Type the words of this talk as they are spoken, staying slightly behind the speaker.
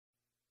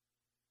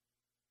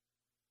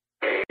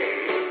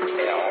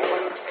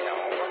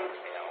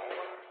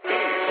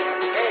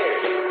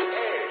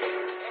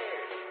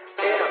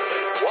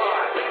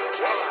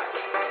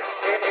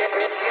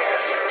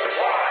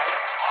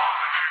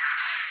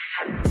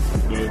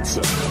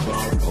Let's have a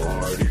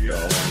party,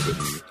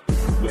 Albany.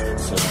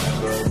 Let's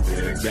have a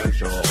big dash,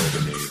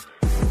 Albany.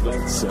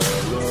 Let's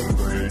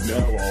celebrate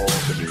now,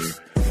 Albany.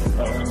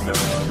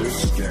 Another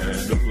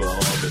scandal,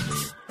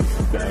 Albany.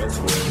 That's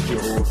what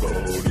your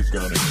vote is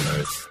gonna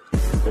get.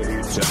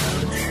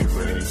 Anytime you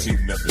ain't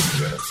seen nothing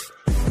yet.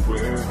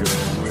 We're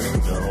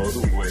going all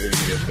the way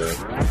at the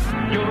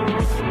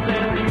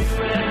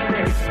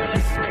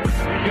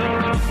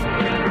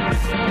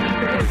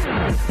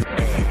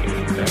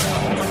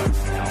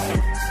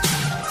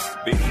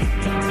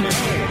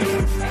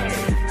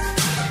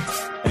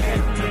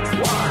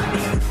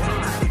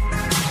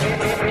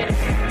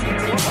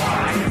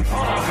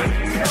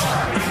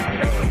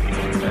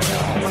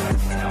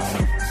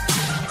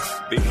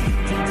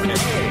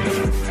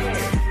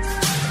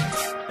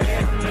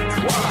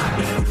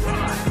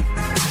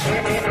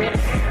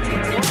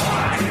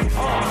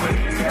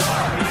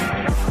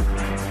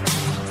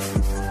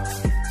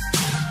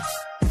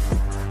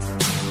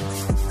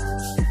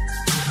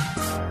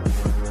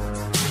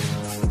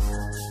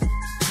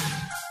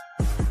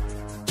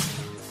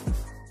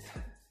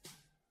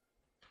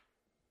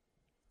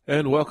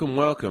And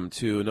welcome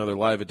to another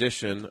live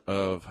edition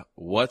of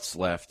What's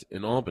Left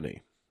in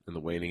Albany in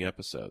the waning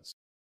episodes.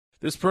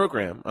 This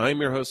program,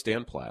 I'm your host,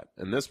 Dan Platt,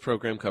 and this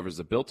program covers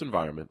the built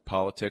environment,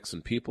 politics,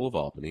 and people of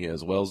Albany,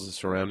 as well as the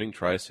surrounding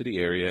Tri-City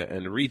area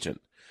and region,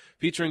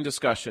 featuring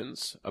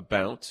discussions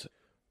about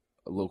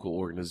local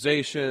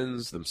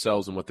organizations,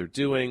 themselves and what they're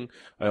doing.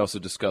 I also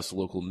discuss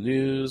local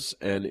news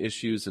and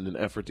issues in an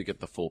effort to get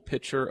the full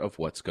picture of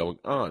what's going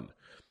on.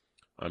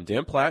 I'm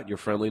Dan Platt, your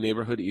friendly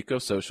neighborhood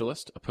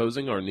eco-socialist,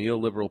 opposing our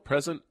neoliberal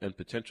present and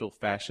potential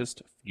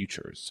fascist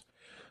futures,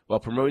 while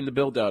promoting the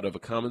build-out of a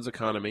commons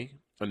economy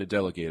and a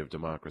delegative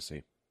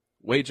democracy,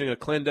 waging a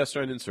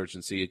clandestine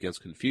insurgency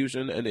against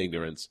confusion and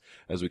ignorance,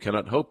 as we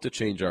cannot hope to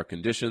change our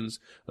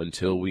conditions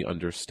until we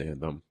understand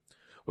them.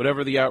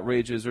 Whatever the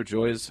outrages or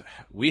joys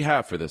we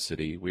have for this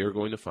city, we are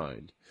going to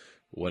find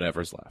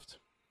whatever's left.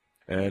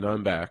 And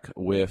I'm back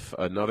with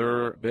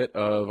another bit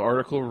of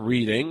article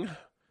reading.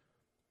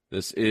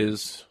 This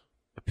is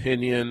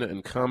opinion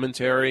and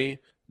commentary,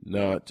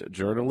 not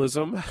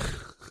journalism.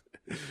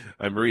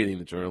 I'm reading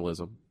the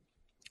journalism,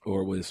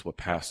 or what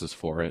passes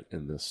for it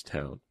in this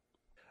town.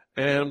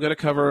 And I'm going to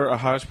cover a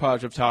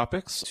hodgepodge of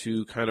topics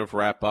to kind of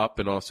wrap up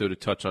and also to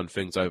touch on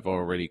things I've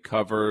already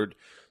covered.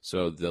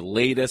 So the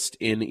latest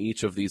in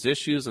each of these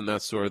issues, and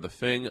that's sort of the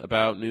thing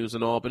about news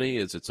in Albany,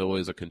 is it's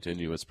always a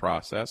continuous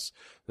process.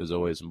 There's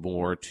always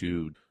more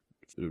to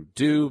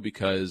do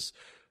because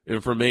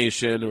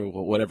information or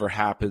whatever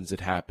happens,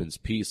 it happens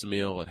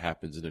piecemeal, it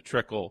happens in a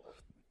trickle.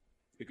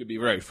 It could be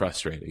very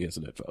frustrating,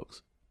 isn't it,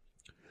 folks?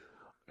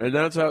 And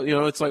that's how,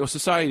 it's like a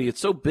society, it's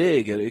so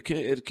big,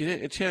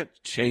 it can't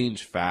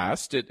change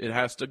fast. It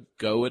has to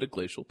go at a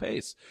glacial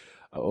pace.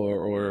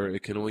 Or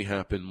it can only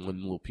happen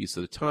one little piece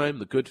at a time.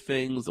 The good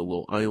things, the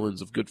little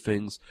islands of good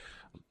things,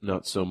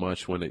 not so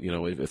much when it,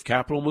 if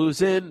capital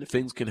moves in,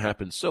 things can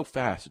happen so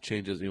fast, it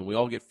changes, we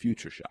all get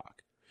future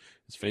shock.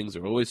 Because things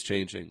are always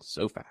changing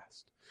so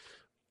fast.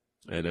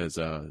 And it's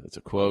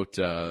a quote,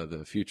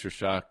 the Future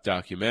Shock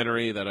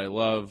documentary that I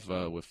love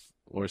with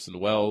Orson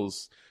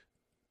Welles.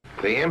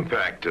 The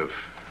impact of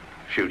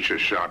future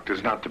shock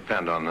does not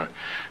depend on the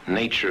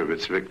nature of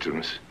its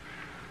victims.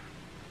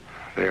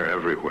 They are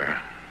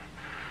everywhere.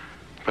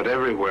 But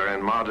everywhere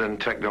in modern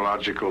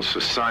technological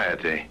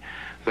society,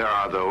 there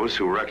are those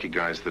who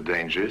recognize the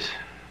dangers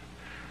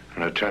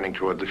and are turning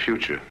toward the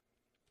future.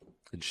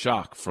 In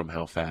shock from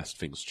how fast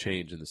things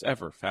change in this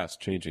ever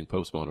fast-changing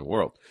postmodern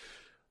world.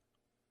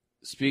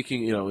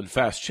 Speaking, in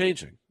fast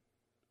changing,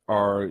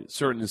 are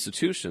certain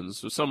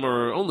institutions, some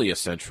are only a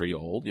century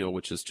old,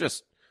 which is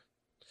just,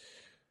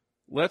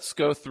 let's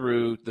go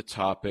through the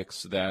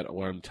topics that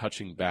I'm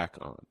touching back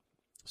on.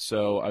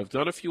 So I've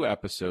done a few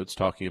episodes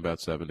talking about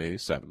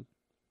 787.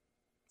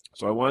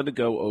 So I wanted to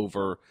go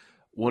over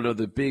one of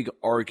the big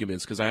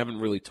arguments, because I haven't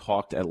really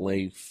talked at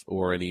length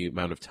or any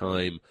amount of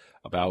time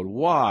about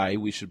why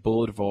we should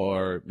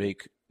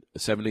make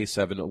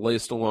 787, at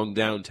least along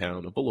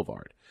downtown, a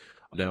boulevard.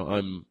 Now,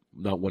 I'm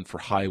not one for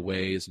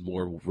highways and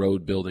more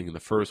road building in the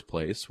first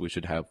place. We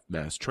should have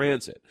mass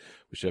transit.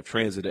 We should have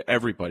transit that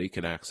everybody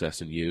can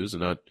access and use,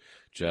 and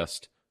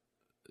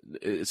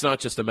it's not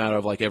just a matter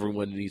of like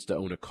everyone needs to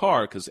own a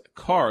car, because a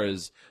car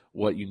is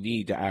what you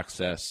need to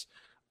access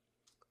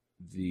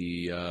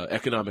the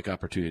economic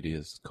opportunity,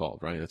 is called,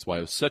 right? That's why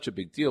it was such a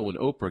big deal when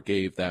Oprah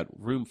gave that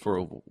room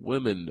for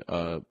women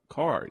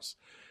cars,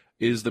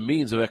 is the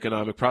means of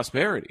economic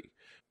prosperity.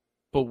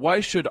 But why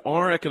should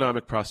our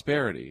economic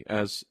prosperity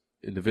as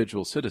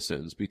individual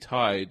citizens be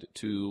tied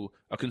to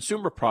a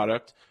consumer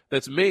product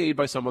that's made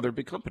by some other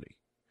big company?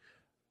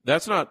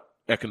 That's not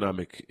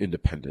economic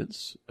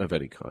independence of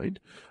any kind.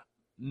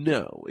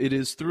 No, it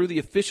is through the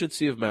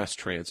efficiency of mass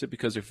transit,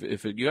 because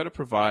if you got to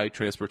provide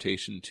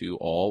transportation to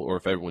all, or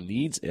if everyone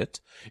needs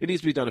it, it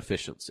needs to be done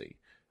efficiently.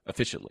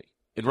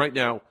 And right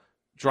now,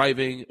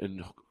 driving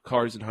and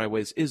cars and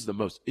highways is the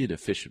most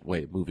inefficient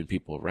way of moving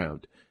people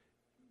around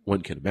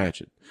one can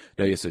imagine.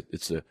 Now, yes,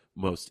 it's the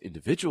most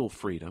individual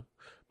freedom,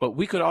 but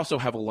we could also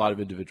have a lot of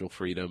individual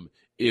freedom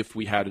if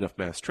we had enough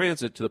mass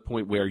transit to the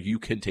point where you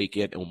can take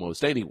it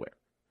almost anywhere.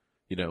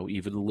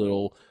 Even the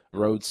little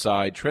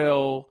roadside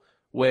trailways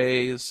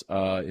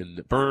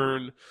in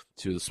Bern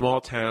to the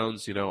small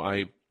towns.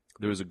 There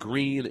was a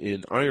Green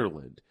in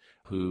Ireland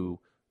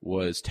who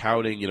was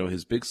touting,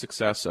 his big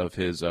success of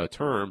his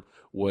term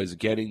was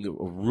getting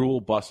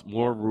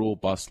more rural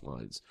bus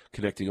lines,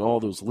 connecting all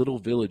those little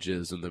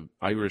villages in the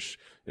Irish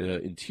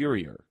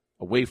interior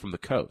away from the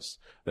coast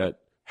that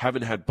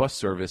haven't had bus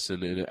service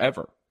in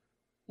ever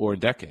or in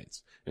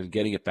decades, and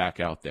getting it back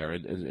out there,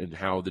 and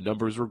how the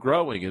numbers were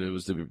growing, and it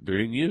was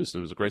being used,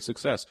 and it was a great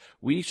success.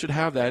 We should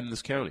have that in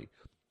this county.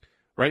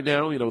 Right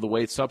now, the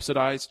way it's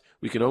subsidized,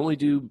 we can only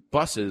do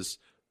buses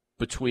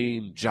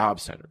between job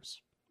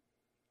centers.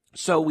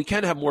 So we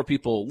can have more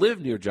people live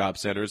near job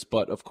centers,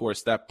 but of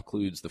course that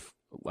precludes the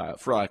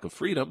lack of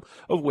freedom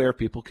of where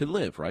people can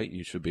live, right?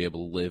 You should be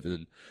able to live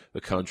in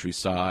the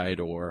countryside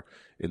or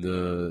in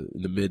the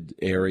mid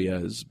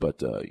areas,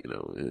 but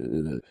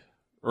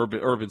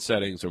urban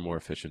settings are more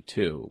efficient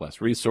too.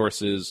 Less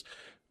resources,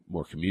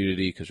 more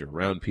community because you're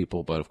around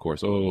people, but of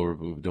course, we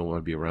don't want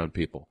to be around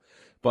people.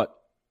 But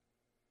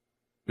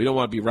we don't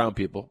want to be around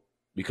people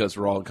because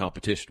we're all in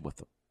competition with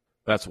them.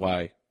 That's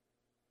why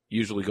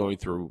usually going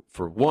through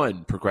for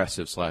one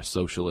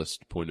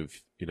progressive/socialist point of,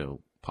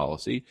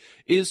 policy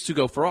is to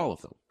go for all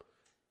of them.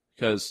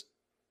 Because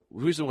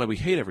the reason why we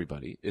hate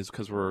everybody is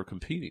because we're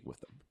competing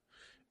with them.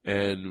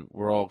 And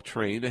we're all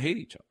trained to hate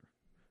each other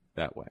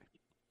that way.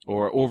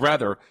 Or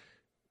rather,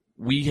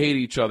 we hate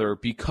each other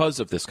because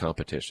of this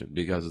competition,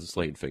 because of this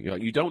latent thing.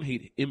 You don't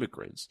hate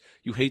immigrants.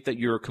 You hate that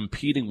you're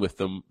competing with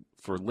them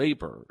for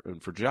labor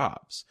and for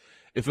jobs.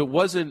 If it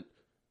wasn't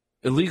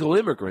illegal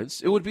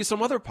immigrants, it would be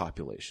some other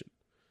population,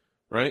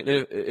 right?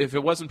 If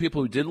it wasn't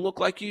people who didn't look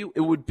like you,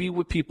 it would be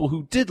with people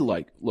who did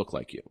look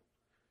like you.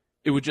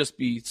 It would just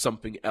be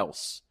something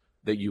else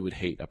that you would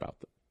hate about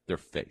them, their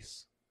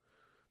face.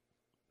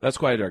 That's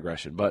quite a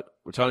digression, but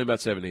we're talking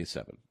about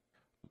 787.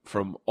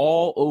 From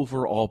all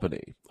over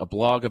Albany, a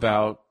blog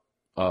about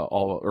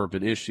all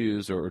urban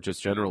issues or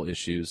just general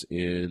issues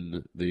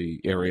in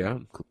the area,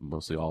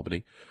 mostly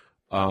Albany.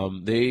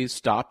 They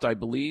stopped, I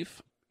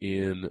believe,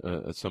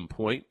 at some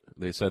point.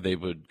 They said they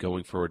would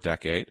going for a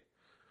decade,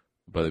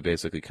 but they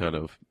basically kind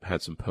of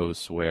had some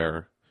posts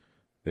where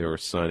they were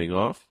signing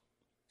off.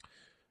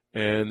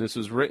 And this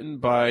was written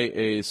by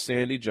a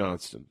Sandy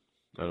Johnston.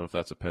 I don't know if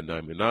that's a pen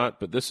name or not,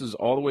 but this is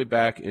all the way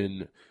back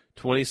in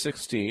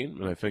 2016,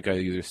 and I think I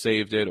either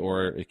saved it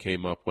or it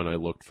came up when I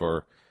looked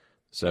for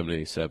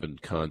 787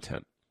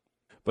 content.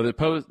 But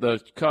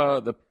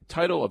the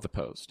title of the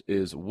post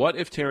is, "What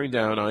if tearing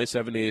down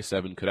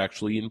I-787 could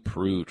actually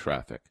improve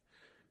traffic?"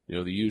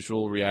 The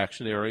usual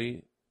reaction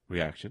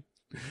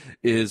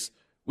is,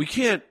 we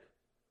can't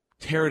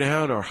tear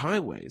down our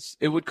highways.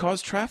 It would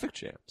cause traffic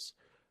jams.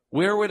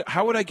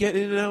 How would I get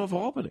in and out of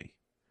Albany?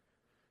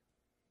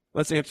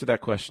 Let's answer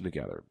that question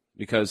together,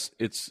 because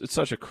it's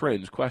such a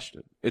cringe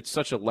question. It's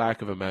such a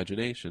lack of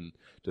imagination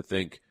to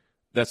think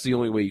that's the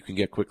only way you can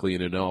get quickly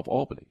in and out of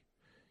Albany.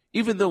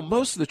 Even though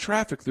most of the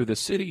traffic through the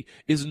city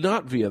is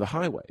not via the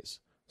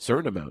highways. A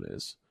certain amount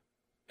is,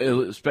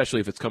 especially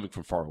if it's coming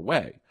from far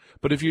away.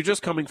 But if you're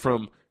just coming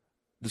from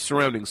the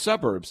surrounding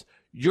suburbs,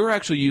 you're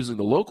actually using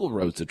the local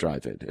roads to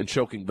drive in and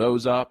choking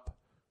those up,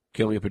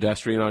 killing a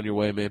pedestrian on your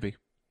way maybe.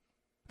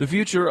 The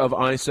future of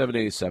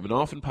I-787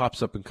 often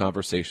pops up in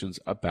conversations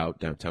about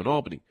downtown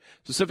Albany,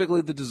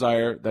 specifically the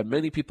desire that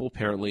many people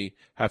apparently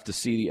have to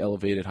see the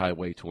elevated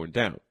highway torn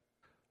down.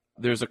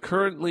 There's a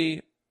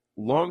currently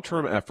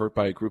long-term effort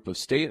by a group of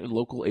state and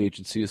local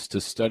agencies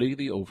to study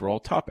the overall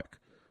topic.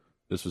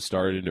 This was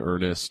started in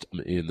earnest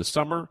in the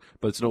summer,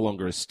 but it's no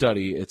longer a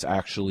study, it's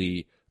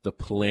actually the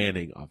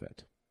planning of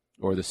it,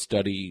 or the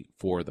study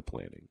for the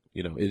planning.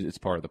 It's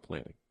part of the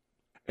planning.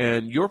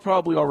 And you're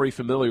probably already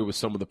familiar with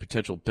some of the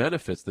potential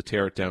benefits the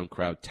tear it down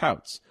crowd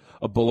touts.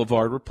 A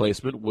boulevard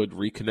replacement would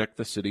reconnect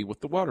the city with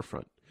the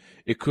waterfront.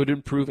 It could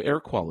improve air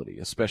quality,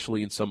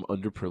 especially in some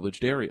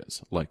underprivileged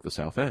areas, like the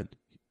South End,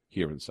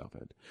 here in the South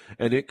End.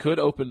 And it could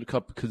open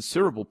up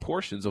considerable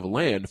portions of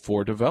land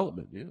for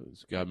development. You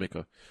got to make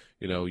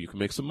you can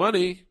make some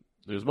money.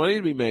 There's money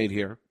to be made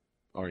here.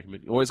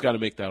 Argument. You always got to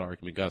make that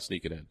argument. Got to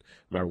sneak it in,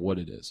 no matter what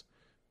it is.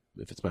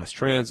 If it's mass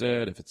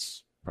transit, if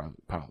it's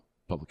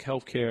public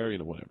health care,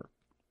 whatever.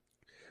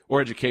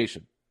 Or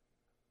education.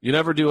 You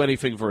never do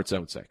anything for its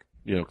own sake,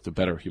 to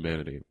better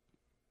humanity.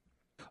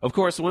 Of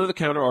course, one of the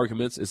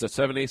counter-arguments is that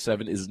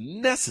 787 is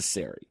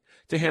necessary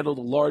to handle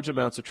the large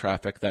amounts of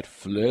traffic that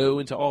flow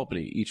into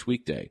Albany each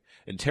weekday,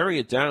 and tearing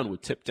it down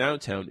would tip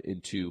downtown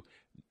into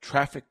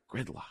traffic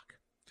gridlock.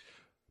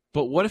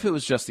 But what if it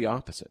was just the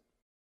opposite?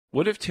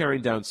 What if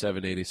tearing down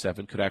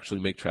 787 could actually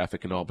make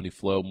traffic in Albany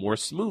flow more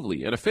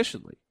smoothly and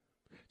efficiently?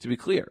 To be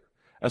clear,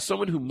 as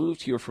someone who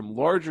moved here from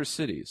larger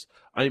cities,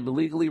 I am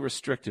legally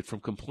restricted from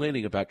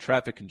complaining about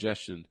traffic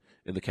congestion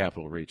in the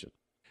capital region.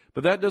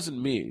 But that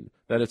doesn't mean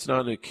that it's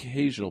not an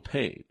occasional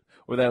pain,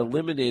 or that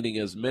eliminating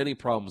as many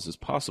problems as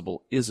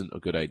possible isn't a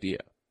good idea.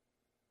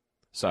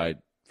 Aside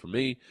from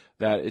me,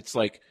 that it's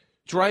like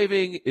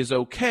driving is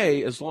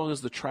okay as long as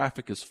the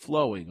traffic is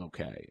flowing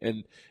okay.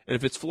 And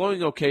if it's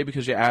flowing okay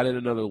because you added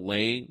another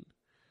lane,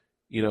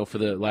 for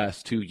the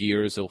last 2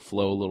 years, it'll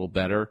flow a little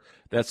better.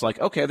 That's like,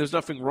 okay, there's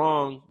nothing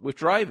wrong with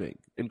driving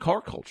in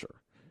car culture.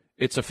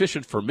 It's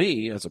efficient for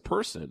me as a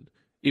person,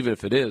 even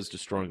if it is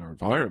destroying our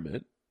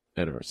environment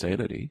and our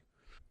sanity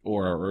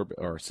or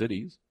our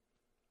cities.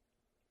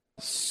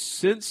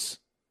 Since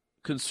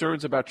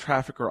concerns about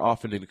traffic are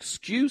often an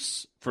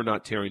excuse for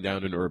not tearing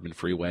down an urban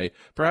freeway,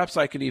 perhaps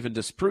I can even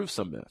disprove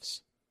some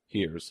myths.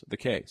 Here's the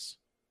case.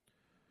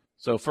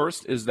 So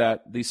first is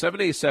that the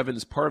 787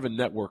 is part of a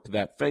network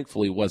that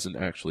thankfully wasn't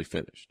actually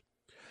finished.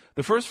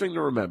 The first thing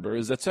to remember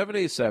is that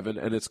 787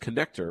 and its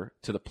connector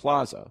to the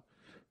plaza,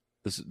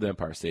 this is the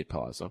Empire State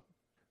Plaza,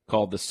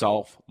 called the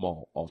South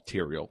Mall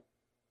Arterial,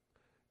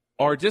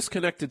 are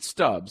disconnected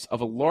stubs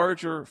of a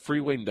larger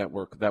freeway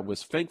network that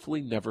was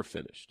thankfully never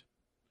finished.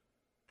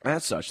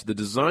 As such, the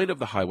design of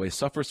the highway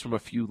suffers from a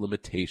few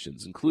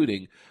limitations,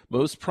 including,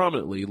 most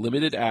prominently,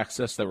 limited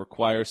access that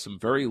requires some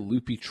very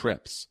loopy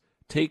trips.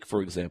 Take,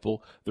 for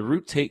example, the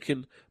route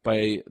taken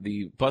by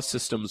the bus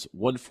system's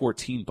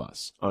 114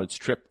 bus on its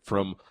trip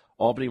from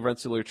Albany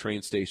Rensselaer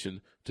train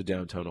station to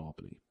downtown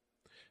Albany.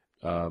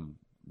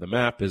 The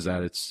map is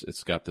that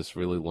it's got this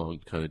really long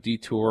kind of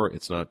detour.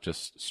 It's not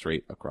just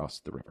straight across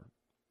the river.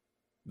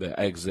 The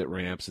exit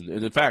ramps, and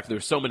in fact,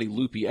 there's so many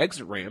loopy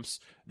exit ramps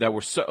that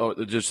were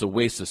just a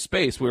waste of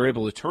space. We were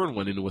able to turn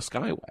one into a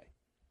skyway.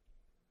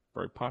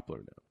 Very popular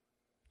now.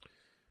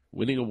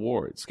 Winning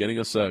awards, getting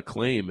us a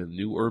claim in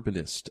New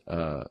Urbanist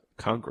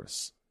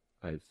Congress.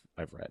 I've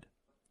read.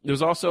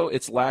 There's also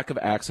its lack of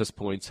access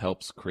points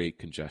helps create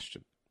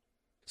congestion.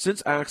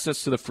 Since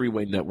access to the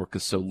freeway network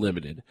is so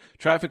limited,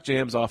 traffic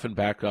jams often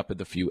back up at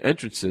the few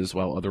entrances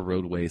while other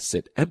roadways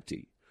sit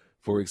empty.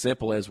 For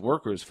example, as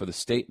workers for the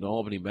state and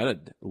Albany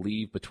Med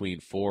leave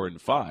between 4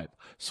 and 5,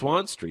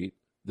 Swan Street,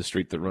 the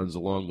street that runs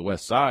along the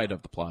west side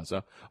of the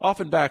plaza,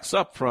 often backs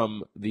up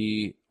from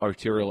the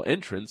arterial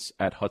entrance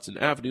at Hudson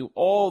Avenue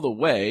all the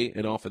way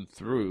and often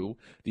through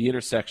the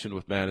intersection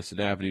with Madison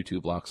Avenue 2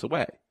 blocks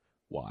away.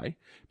 Why?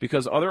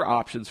 Because other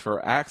options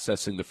for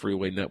accessing the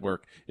freeway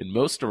network in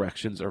most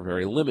directions are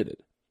very limited.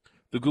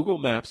 The Google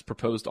Maps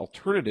proposed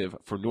alternative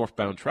for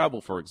northbound travel,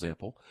 for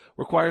example,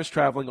 requires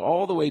traveling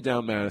all the way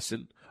down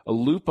Madison, a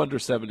loop under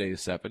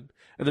 787,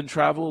 and then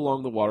travel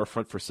along the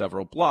waterfront for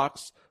several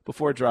blocks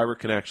before a driver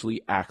can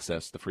actually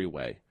access the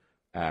freeway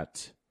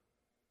past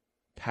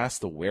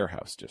the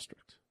warehouse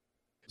district.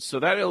 So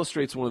that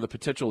illustrates one of the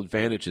potential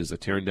advantages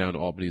that tearing down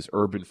Albany's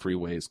urban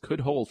freeways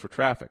could hold for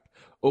traffic,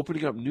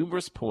 opening up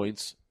numerous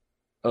potential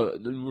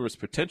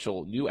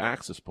new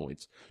access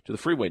points to the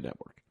freeway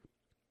network.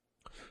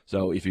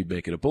 So if you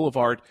make it a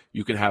boulevard,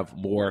 you can have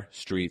more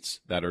streets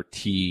that are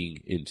teeing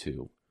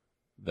into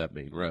that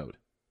main road.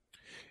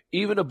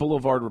 Even a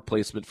boulevard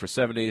replacement for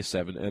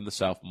 787 and the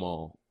South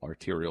Mall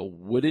Arterial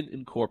wouldn't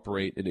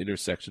incorporate an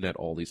intersection at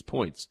all these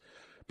points.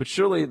 But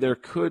surely there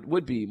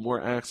would be more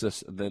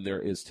access than there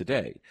is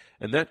today,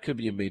 and that could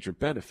be a major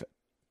benefit.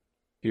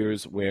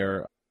 Here's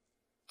where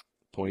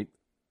point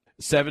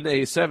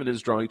 787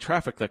 is drawing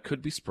traffic that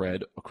could be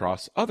spread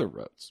across other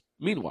roads.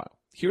 Meanwhile,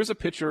 here's a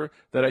picture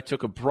that I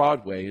took of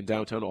Broadway in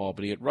downtown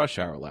Albany at rush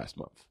hour last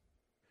month.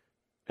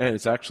 And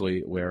it's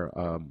actually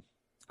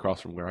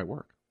across from where I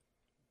work.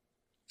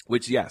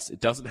 Which, yes,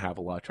 it doesn't have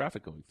a lot of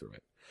traffic going through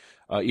it.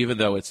 Even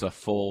though it's a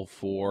full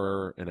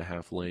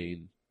 4.5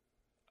 lane,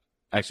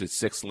 actually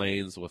 6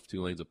 lanes with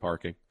 2 lanes of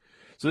parking.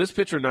 So this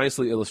picture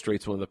nicely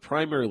illustrates one of the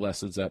primary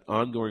lessons that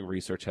ongoing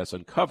research has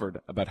uncovered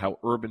about how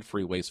urban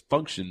freeways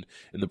function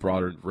in the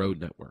broader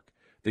road network.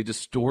 They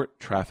distort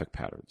traffic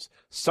patterns,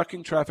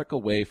 sucking traffic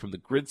away from the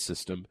grid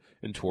system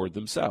and toward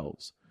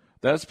themselves.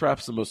 That is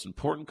perhaps the most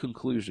important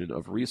conclusion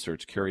of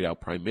research carried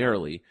out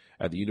primarily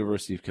at the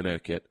University of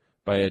Connecticut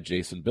by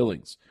Jason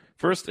Billings,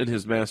 first in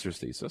his master's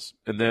thesis,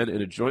 and then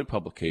in a joint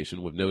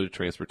publication with noted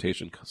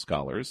transportation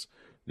scholars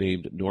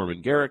named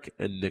Norman Garrick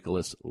and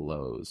Nicholas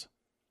Lowe's.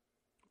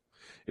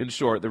 In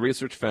short, the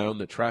research found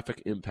that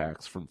traffic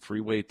impacts from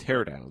freeway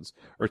teardowns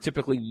are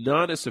typically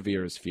not as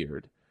severe as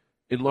feared,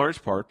 in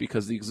large part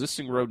because the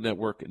existing road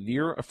network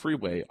near a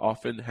freeway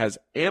often has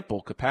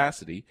ample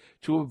capacity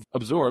to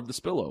absorb the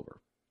spillover.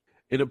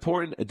 An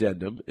important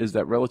addendum is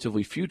that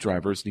relatively few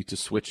drivers need to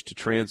switch to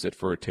transit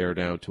for a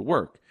teardown to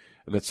work,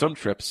 and that some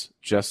trips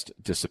just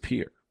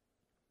disappear.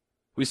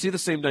 We see the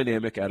same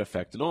dynamic at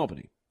effect in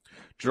Albany.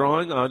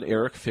 Drawing on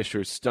Eric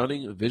Fisher's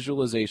stunning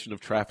visualization of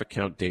traffic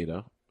count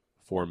data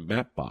for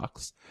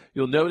Mapbox,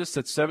 you'll notice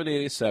that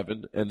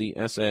 787 and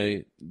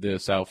the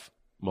South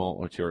Mall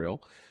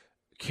Arterial,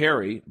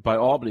 carry, by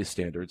Albany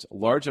standards,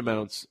 large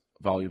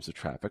volumes of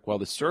traffic, while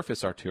the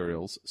surface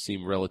arterials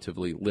seem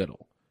relatively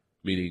little,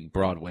 meaning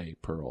Broadway,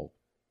 Pearl.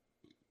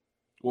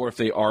 Or if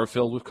they are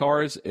filled with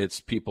cars,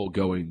 it's people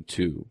going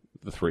to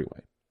the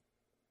freeway.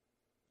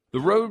 The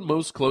road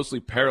most closely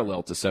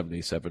parallel to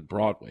 787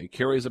 Broadway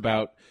carries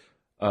about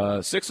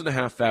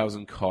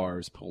 6,500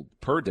 cars pulled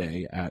per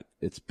day at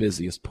its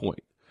busiest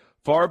point,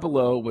 far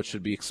below what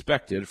should be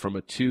expected from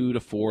a 2 to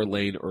 4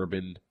 lane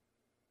urban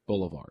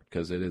boulevard,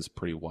 because it is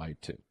pretty wide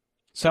too.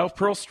 South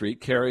Pearl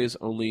Street carries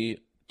only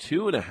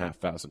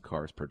 2,500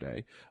 cars per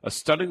day, a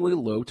stunningly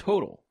low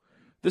total.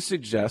 This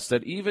suggests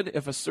that even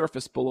if a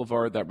surface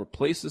boulevard that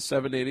replaces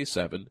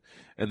 787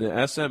 and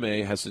the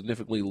SMA has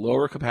significantly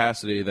lower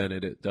capacity than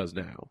it does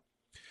now,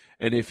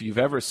 and if you've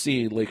ever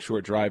seen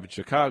Lakeshore Drive in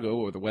Chicago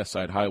or the West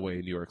Side Highway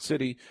in New York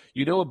City,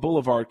 you know a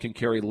boulevard can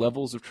carry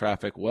levels of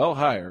traffic well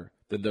higher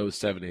than those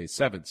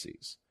 787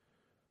 sees.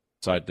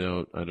 Side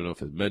note, I don't know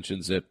if it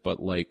mentions it, but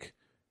like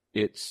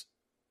it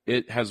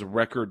has a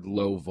record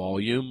low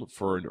volume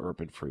for an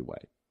urban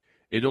freeway.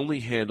 It only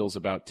handles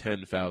about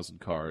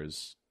 10,000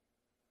 cars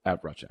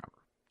at rush hour,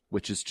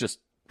 which is just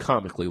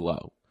comically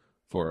low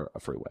for a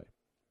freeway.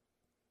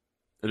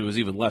 And it was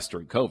even less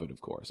during COVID,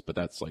 of course, but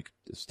that's like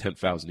it's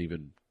 10,000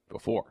 even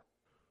before.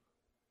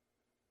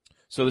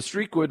 So the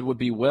street grid would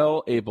be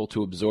well able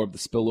to absorb the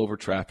spillover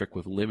traffic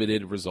with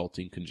limited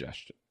resulting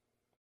congestion.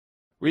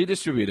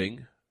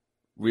 Redistributing,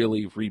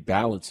 really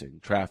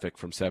rebalancing traffic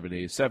from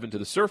 787 to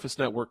the surface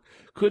network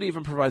could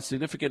even provide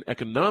significant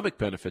economic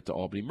benefit to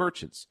Albany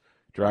merchants.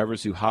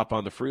 Drivers who hop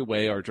on the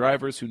freeway are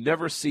drivers who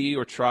never see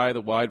or try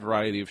the wide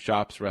variety of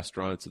shops,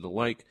 restaurants, and the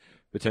like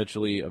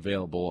potentially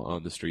available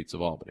on the streets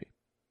of Albany.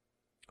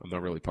 I'm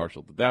not really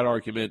partial to that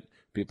argument.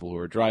 People who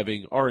are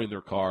driving are in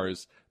their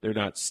cars. They're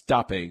not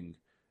stopping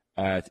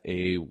at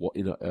a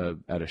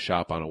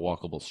shop on a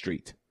walkable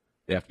street.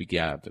 They have to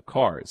get out of their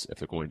cars if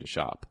they're going to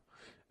shop.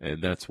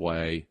 And that's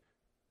why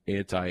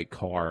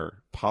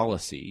anti-car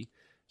policy,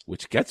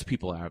 which gets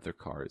people out of their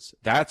cars,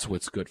 that's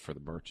what's good for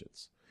the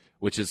merchants,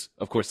 which is,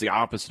 of course, the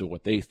opposite of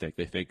what they think.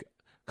 They think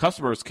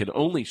customers can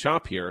only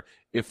shop here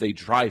if they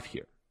drive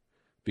here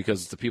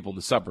because it's the people in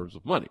the suburbs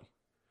with money.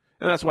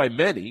 And that's why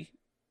many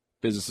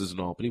businesses in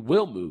Albany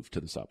will move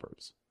to the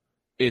suburbs.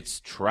 It's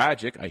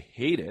tragic. I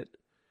hate it.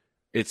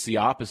 It's the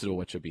opposite of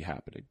what should be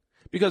happening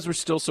because we're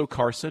still so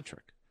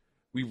car-centric.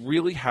 We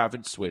really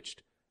haven't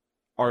switched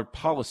our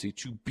policy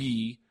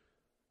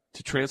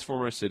to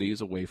transform our cities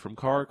away from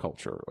car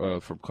culture,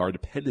 from car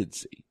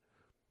dependency.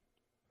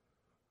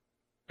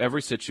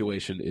 Every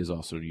situation is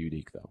also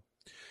unique, though.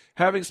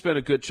 Having spent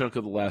a good chunk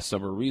of the last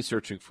summer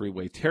researching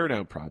freeway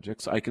teardown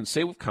projects, I can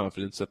say with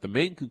confidence that the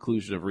main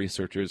conclusion of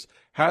researchers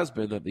has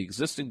been that the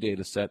existing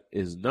data set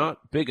is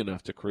not big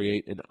enough to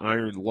create an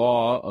iron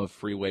law of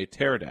freeway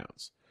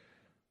teardowns,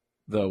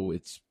 though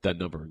that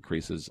number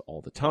increases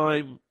all the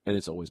time, and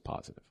it's always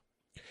positive.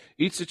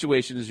 Each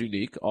situation is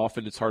unique.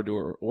 Often it's hard to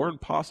or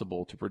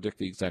impossible to predict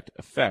the exact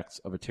effects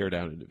of a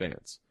teardown in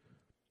advance.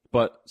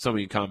 But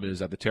something in common is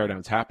that the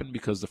teardowns happen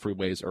because the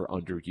freeways are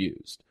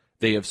underused.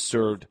 They have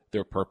served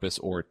their purpose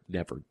or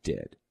never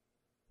did.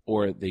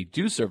 Or they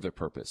do serve their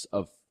purpose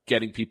of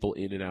getting people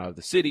in and out of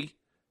the city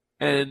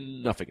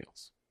and nothing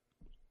else.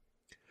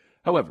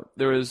 However,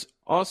 there is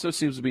also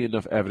seems to be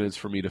enough evidence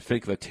for me to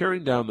think that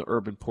tearing down the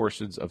urban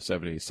portions of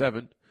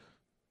 787,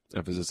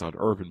 emphasis on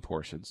urban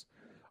portions,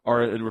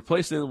 and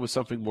replacing them with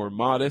something more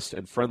modest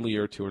and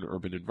friendlier to an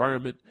urban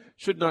environment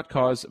should not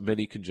cause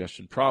many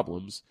congestion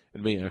problems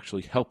and may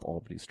actually help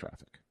Albany's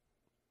traffic.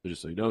 So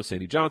just so you know,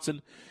 Sandy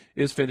Johnson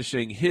is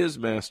finishing his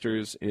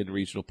master's in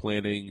regional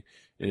planning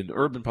and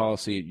urban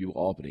policy at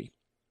UAlbany,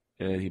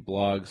 and he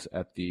blogs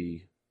at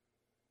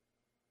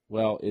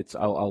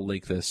I'll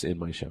link this in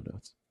my show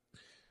notes.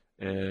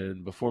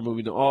 And before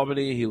moving to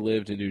Albany, he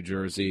lived in New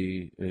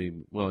Jersey.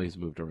 And he's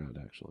moved around,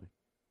 actually.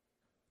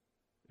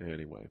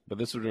 Anyway, but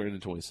this was written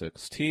in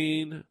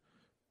 2016.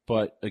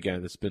 But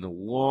again, it's been a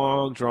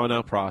long,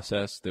 drawn-out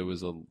process. There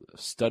was a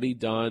study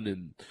done,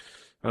 and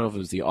I don't know if it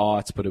was the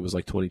aughts, but it was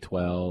like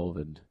 2012,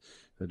 and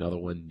another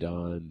one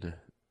done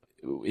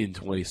in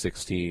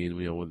 2016.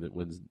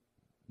 When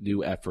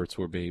new efforts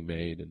were being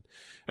made,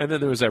 and then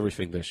there was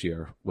everything this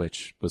year,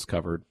 which was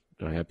covered.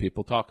 I had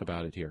people talk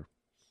about it here.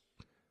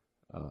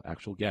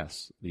 Actual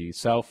guests. The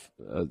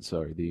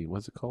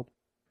what's it called?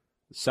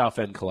 South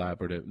End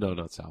Collaborative. No,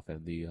 not South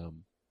End. The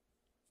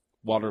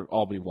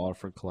Albany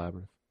Waterfront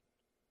Collaborative.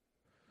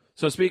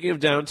 So speaking of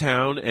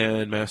downtown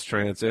and mass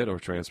transit or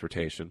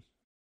transportation,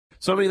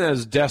 something that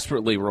is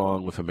desperately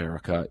wrong with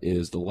America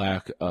is the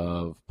lack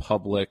of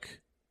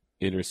public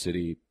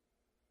inner-city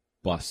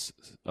bus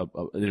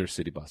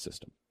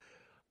system.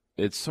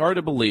 It's hard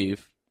to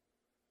believe.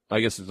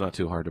 I guess it's not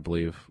too hard to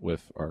believe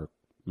with our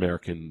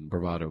American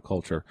bravado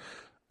culture,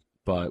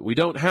 but we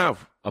don't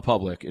have a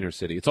public inner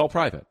city. It's all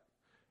private.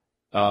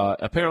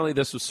 Apparently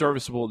this was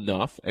serviceable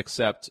enough,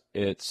 except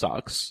it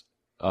sucks.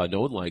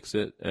 No one likes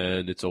it,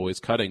 and it's always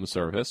cutting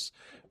service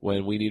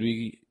when we need to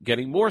be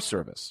getting more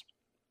service.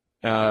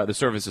 The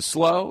service is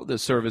slow. The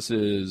service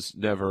is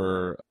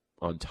never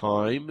on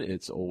time.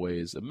 It's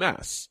always a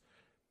mess.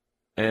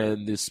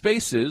 And the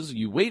spaces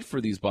you wait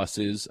for these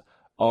buses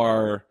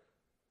are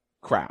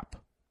crap,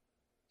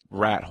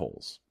 rat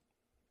holes.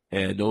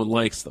 And no one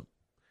likes them.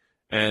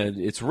 And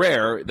it's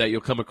rare that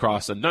you'll come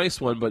across a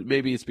nice one, but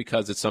maybe it's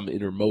because it's some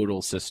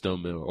intermodal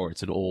system or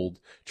it's an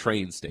old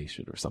train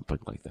station or something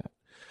like that.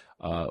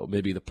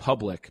 Maybe the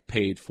public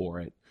paid for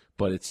it,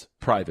 but it's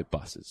private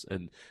buses.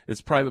 And it's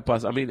private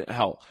bus. I mean,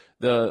 hell,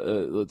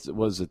 the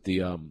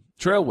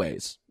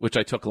Trailways, which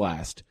I took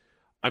last.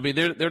 I mean,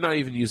 they're not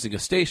even using a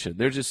station.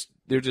 They're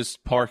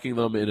just parking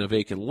them in a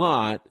vacant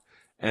lot,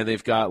 and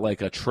they've got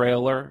like a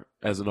trailer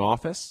as an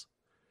office.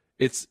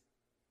 It's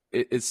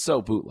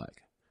so bootleg.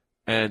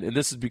 And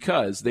this is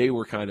because they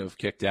were kind of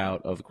kicked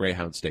out of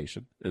Greyhound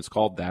Station. It's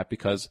called that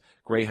because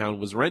Greyhound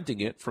was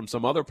renting it from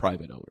some other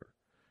private owner.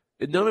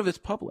 None of it's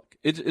public.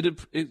 It's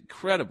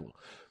incredible.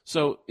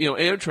 So,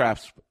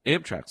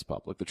 Amtrak's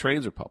public. The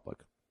trains are public.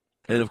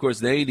 And, of course,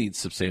 they need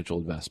substantial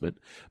investment.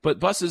 But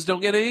buses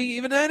don't get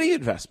even any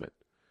investment,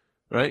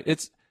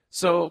 right?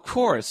 So, of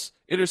course,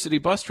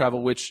 intercity bus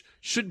travel, which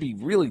should be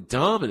really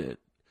dominant,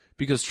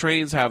 because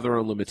trains have their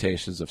own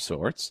limitations of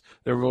sorts.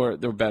 They're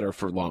better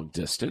for long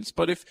distance.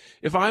 But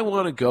if I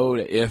want to go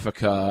to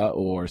Ithaca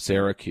or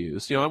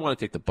Syracuse, I want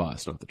to take the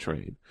bus, not the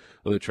train.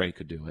 Or the train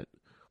could do it.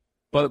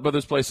 But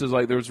there's places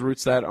there's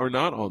routes that are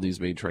not on these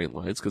main train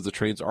lines because the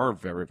trains are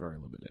very, very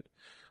limited.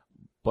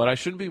 But I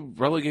shouldn't be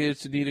relegated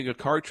to needing a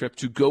car trip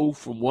to go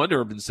from one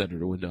urban center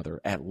to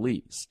another, at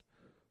least,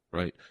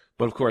 right?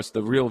 But, of course,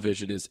 the real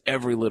vision is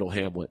every little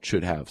hamlet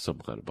should have some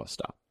kind of bus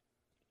stop.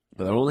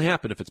 But that will only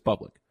happen if it's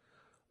public.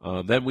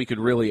 Then we could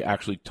really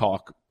actually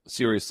talk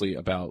seriously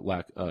about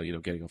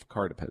getting off of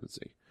car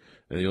dependency.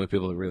 And the only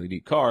people that really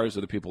need cars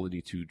are the people that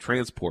need to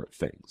transport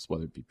things,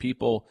 whether it be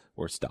people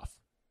or stuff.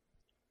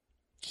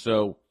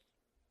 So,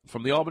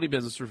 from the Albany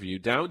Business Review,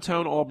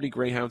 downtown Albany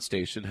Greyhound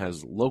Station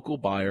has local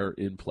buyer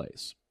in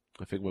place.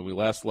 I think when we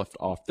last left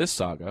off this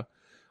saga,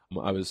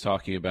 I was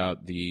talking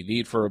about the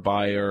need for a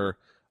buyer,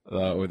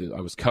 I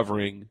was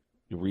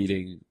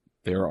reading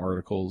their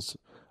articles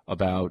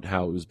about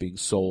how it was being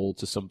sold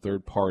to some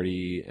third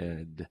party,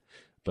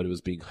 but it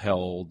was being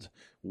held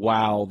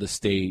while the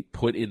state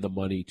put in the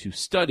money to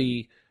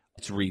study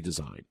its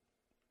redesign.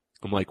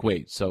 I'm like,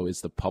 wait, so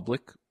is the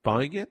public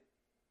buying it?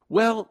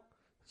 Well,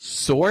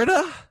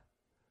 sorta,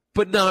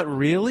 but not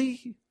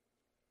really.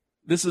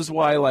 This is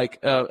why,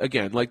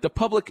 the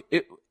public,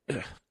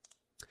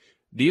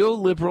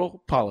 neoliberal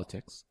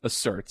politics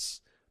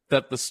asserts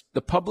that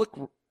the public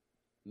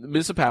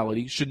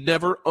municipality should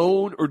never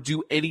own or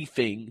do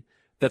anything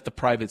that the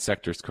private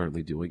sector is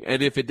currently doing.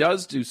 And if it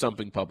does do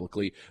something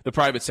publicly, the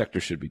private sector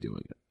should be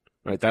doing it.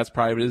 Right? That's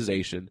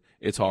privatization.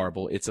 It's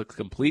horrible. It's a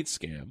complete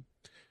scam.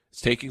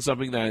 It's taking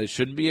something that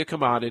shouldn't be a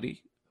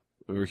commodity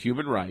or a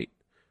human right.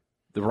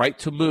 The right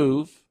to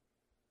move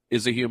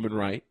is a human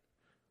right.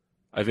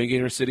 I think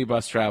intercity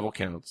bus travel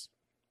counts.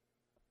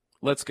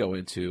 Let's go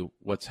into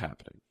what's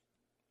happening.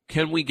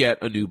 Can we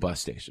get a new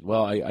bus station?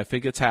 Well, I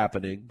think it's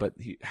happening, but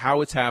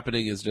how it's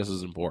happening is just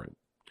as important,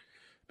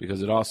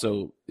 because it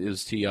also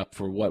is tee up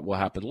for what will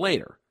happen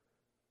later.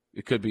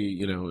 It could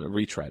be, a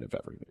retread of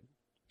everything.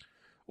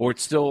 Or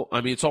it's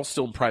all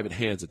still in private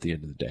hands at the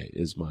end of the day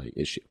is my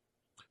issue.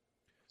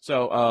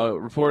 So,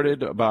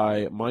 reported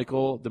by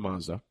Michael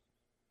DeMazza,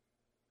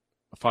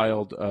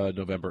 filed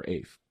November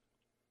 8th.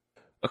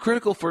 A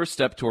critical first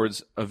step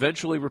towards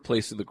eventually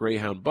replacing the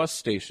Greyhound bus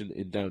station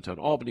in downtown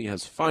Albany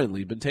has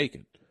finally been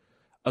taken.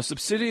 A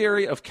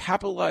subsidiary of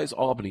Capitalize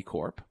Albany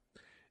Corp.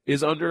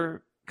 is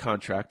under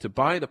contract to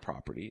buy the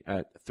property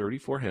at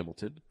 34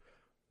 Hamilton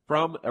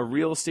from a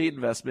real estate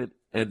investment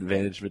and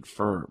management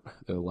firm.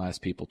 They're the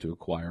last people to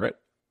acquire it.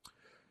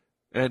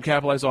 And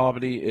Capitalize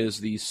Albany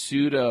is the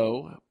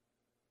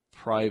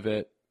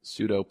pseudo-private,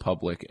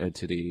 pseudo-public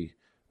entity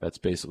that's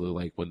basically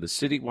like when the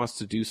city wants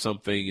to do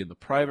something in the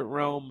private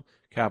realm,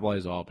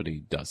 Capitalize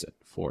Albany does it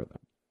for them.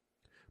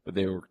 But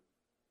they were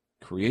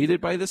created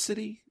by the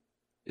city?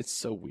 It's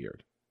so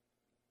weird.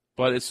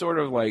 But it's sort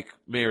of like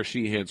Mayor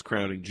Sheehan's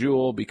crowning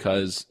jewel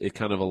because it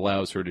kind of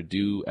allows her to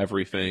do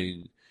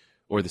everything,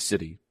 or the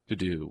city to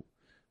do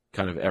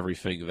kind of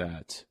everything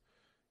that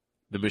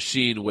the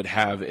machine would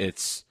have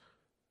its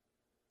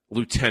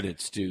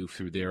lieutenants do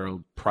through their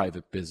own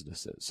private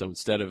businesses. So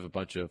instead of a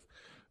bunch of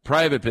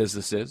private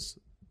businesses,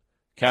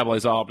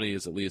 Capitalize Albany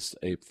is at least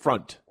a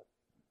front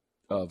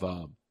of,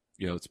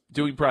 it's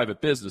doing private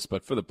business,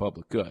 but for the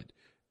public good.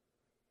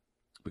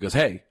 Because,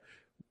 hey,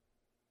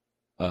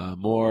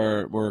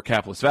 more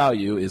capitalist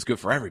value is good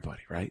for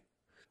everybody, right?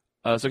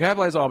 So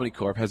Capitalize Albany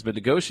Corp. has been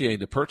negotiating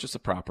to purchase the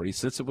property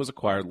since it was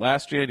acquired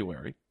last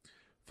January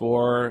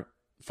for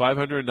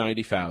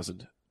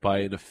 $590,000 by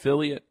an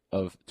affiliate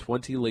of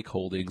 20 Lake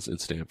Holdings in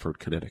Stamford,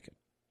 Connecticut.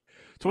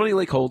 20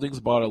 Lake Holdings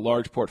bought a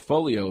large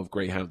portfolio of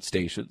Greyhound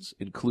stations,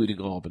 including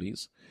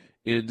Albany's,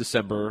 in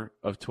December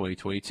of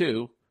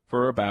 2022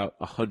 for about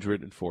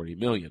 $140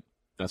 million.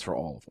 That's for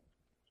all of them.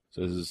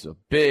 So this is a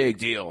big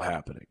deal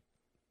happening.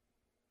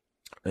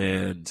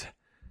 And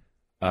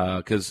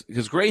because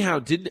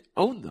Greyhound didn't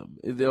own them,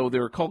 though they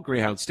were called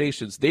Greyhound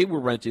stations, they were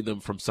renting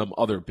them from some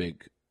other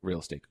big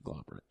real estate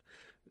conglomerate.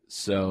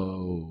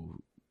 So,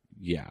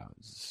 yeah,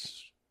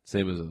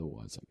 same as it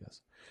was, I guess.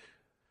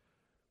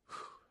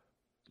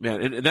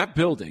 Man, and that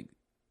building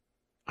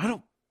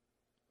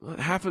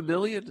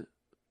 $500,000?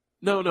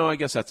 No, I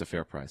guess that's a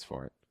fair price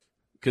for it.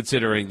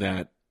 Considering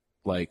that,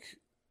 like,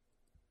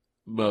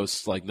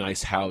 most, like,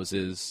 nice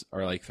houses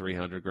are like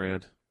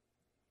 $300,000.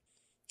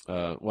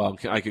 Well,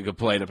 I could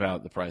complain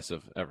about the price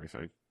of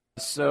everything.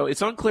 So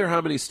it's unclear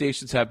how many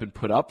stations have been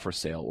put up for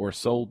sale or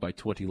sold by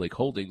 20 Lake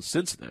Holdings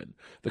since then.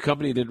 The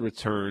company didn't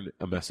return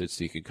a message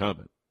seeking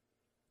comment,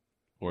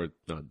 or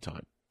none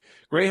time.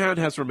 Greyhound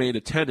has remained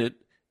a tenant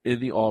in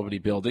the Albany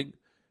building,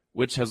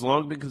 which has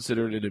long been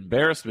considered an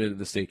embarrassment in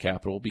the state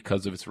capitol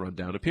because of its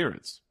rundown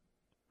appearance.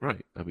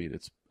 Right. I mean,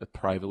 it's a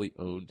privately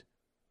owned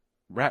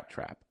rat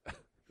trap.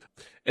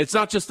 It's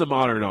not just the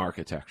modern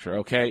architecture,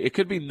 okay? It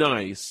could be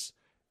nice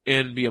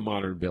and be a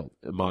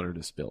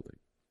modernist building.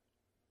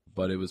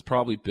 But it was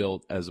probably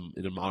built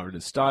in a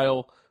modernist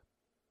style.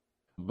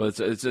 But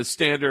it's a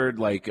standard,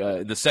 like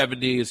in the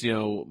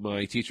 70s,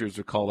 my teachers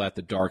would call that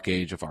the dark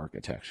age of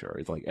architecture.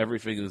 It's like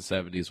everything in the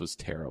 70s was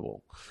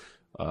terrible.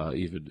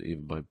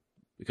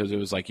 Because it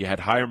was like you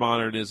had higher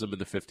modernism in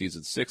the 50s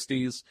and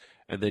 60s,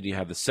 and then you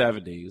had the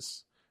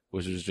 70s,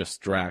 which is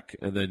just dreck,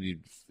 and then you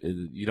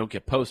don't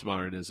get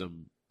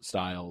postmodernism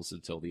styles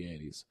until the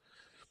 80s.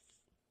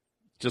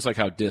 Just like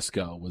how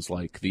disco was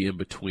like the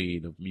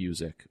in-between of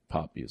music,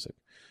 pop music.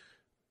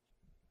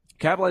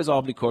 Capitalized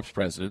Albany Corp's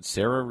president,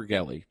 Sarah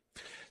Rigelli,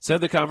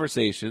 said the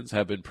conversations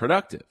have been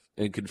productive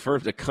and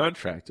confirmed a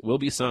contract will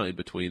be signed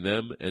between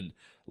them and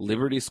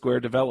Liberty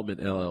Square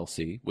Development,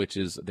 LLC, which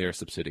is their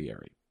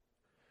subsidiary.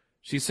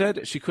 She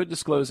said she couldn't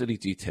disclose any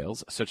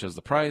details, such as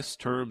the price,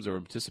 terms, or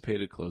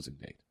anticipated closing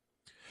date.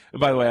 And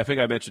by the way, I think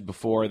I mentioned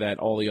before that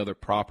all the other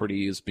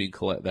properties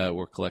that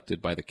were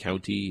collected by the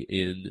county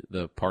in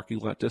the parking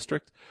lot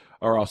district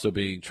are also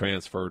being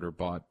transferred or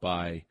bought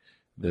by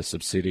the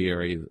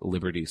subsidiary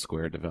Liberty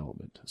Square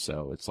Development.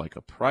 So it's like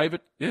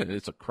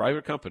it's a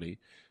private company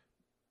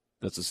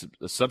that's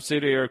a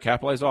subsidiary of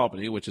Capitalized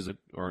Albany, which is a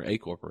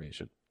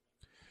corporation.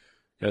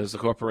 Because the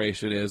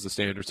corporation is the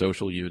standard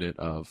social unit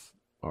of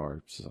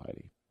our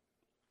society.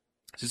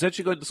 She said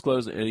she couldn't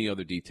disclose any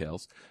other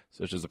details,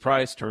 such as the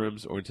price,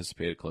 terms, or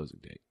anticipated closing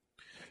date.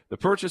 The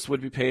purchase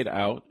would be paid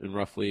out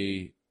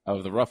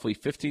of the roughly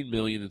 $15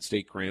 million in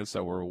state grants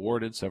that were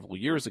awarded several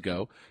years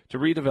ago to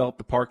redevelop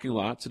the parking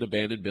lots and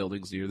abandoned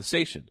buildings near the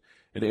station,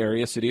 an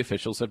area city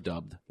officials have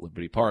dubbed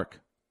Liberty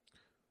Park.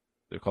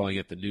 They're calling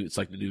it it's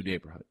like the new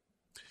neighborhood.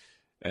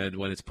 And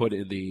when it's put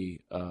in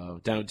the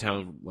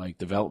downtown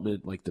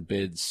development, like the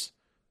BID's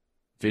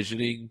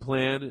visioning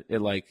plan,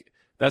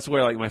 that's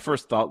where my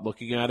first thought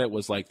looking at it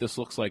was this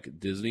looks like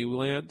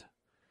Disneyland,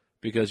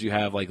 because you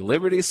have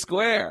Liberty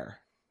Square,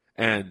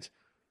 and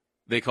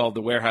they called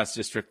the warehouse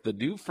district the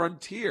New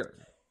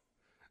Frontier,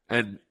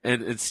 and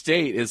its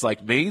state is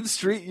Main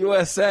Street,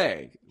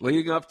 USA,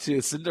 leading up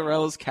to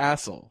Cinderella's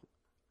castle,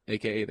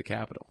 aka the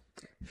Capitol.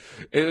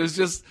 It was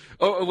just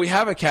we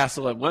have a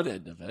castle at one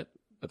end of it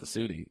at the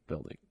SUNY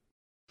building.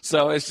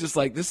 So it's just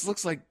this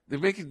looks like they're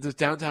making the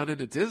downtown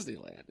into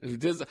Disneyland.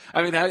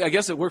 I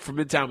guess it worked for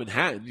Midtown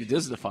Manhattan. You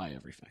Disneyfy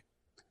everything.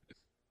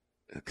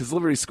 Because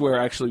Liberty Square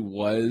actually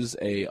was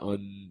a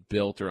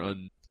unbuilt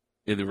in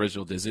the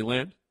original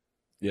Disneyland.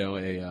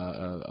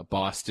 A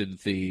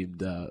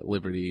Boston-themed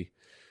Liberty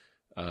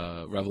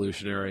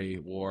Revolutionary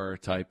War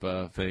type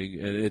of thing.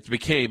 And it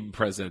became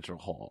Presidential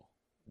Hall.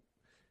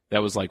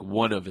 That was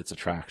one of its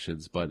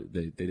attractions, but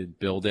they didn't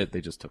build it.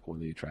 They just took one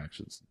of the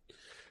attractions.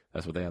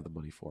 That's what they had the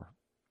money for.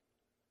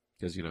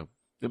 Because,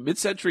 the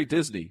mid-century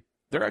Disney,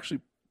 they're actually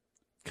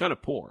kind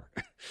of poor.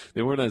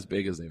 They weren't as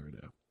big as they are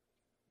now.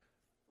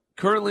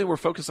 Currently, we're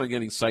focused on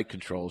getting site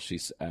control, she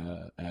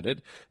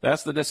added.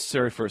 That's the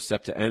necessary first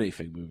step to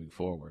anything moving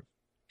forward.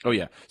 Oh,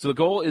 yeah. So the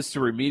goal is to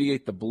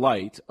remediate the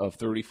blight of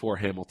 34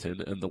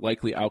 Hamilton, and the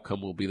likely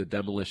outcome will be the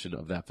demolition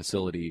of that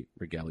facility,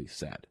 Rigelli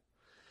said.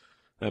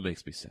 That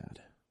makes me sad.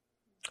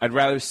 I'd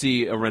rather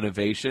see a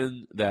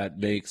renovation that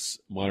makes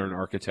modern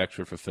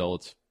architecture fulfill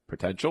its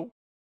potential.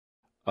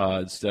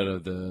 Instead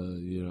of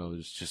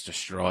just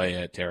destroy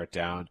it, tear it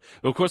down.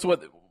 But of course,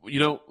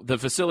 the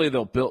facility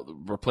they'll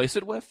replace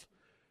it with,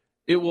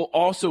 it will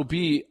also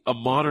be a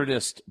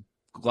modernist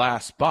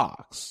glass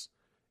box.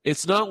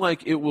 It's not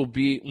like it will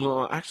be,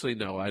 well, actually,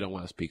 no, I don't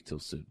want to speak too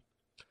soon.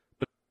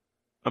 But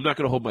I'm not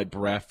going to hold my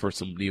breath for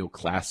some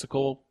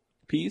neoclassical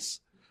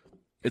piece.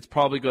 It's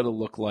probably going to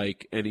look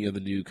like any of the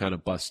new kind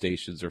of bus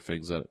stations or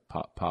things that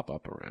pop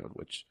up around,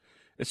 which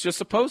it's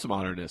just a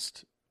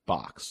postmodernist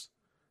box.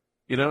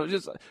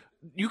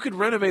 You could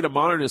renovate a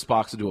modernist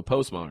box into a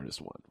postmodernist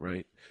one,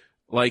 right?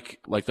 Like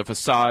the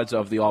facades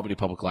of the Albany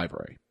Public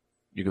Library.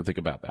 You can think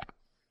about that.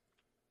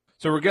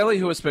 So Rigelli,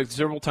 who has spent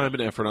considerable time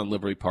and effort on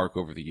Liberty Park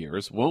over the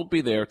years, won't be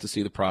there to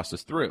see the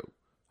process through.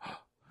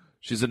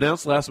 She's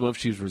announced last month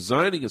she's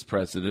resigning as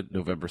president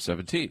November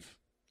 17th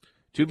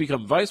to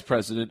become vice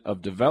president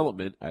of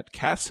development at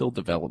Cass Hill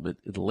Development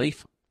in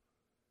Latham.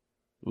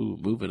 Ooh,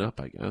 moving up,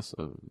 I guess.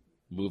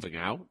 Moving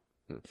out.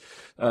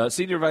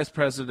 Senior Vice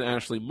President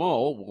Ashley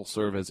Mull will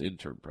serve as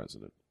interim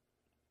president.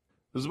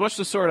 There's much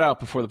to sort out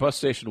before the bus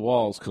station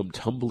walls come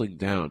tumbling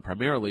down.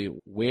 Primarily,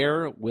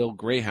 where will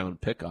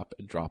Greyhound pick up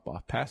and drop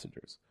off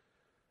passengers?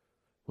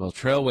 Well,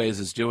 Trailways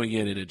is doing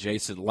it in an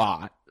adjacent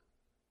lot,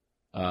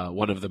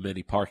 one of the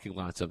many parking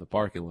lots of the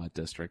parking lot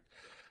district.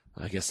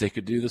 I guess they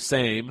could do the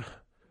same.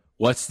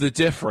 What's the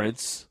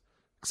difference?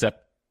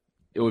 Except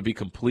it would be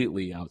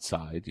completely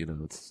outside.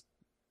 It's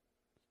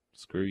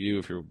screw you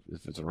if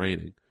it's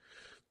raining.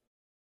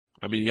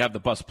 I mean, you have the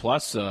Bus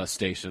Plus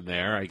station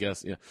there. I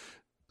guess. Yeah.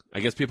 I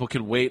guess people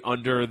can wait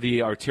under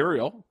the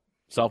arterial.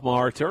 Self-Mall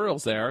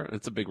Arterial's there.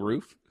 It's a big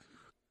roof.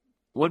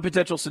 One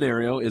potential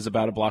scenario is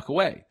about a block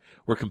away,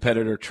 where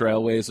competitor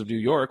Trailways of New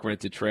York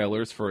rented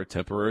trailers for a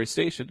temporary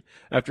station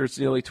after its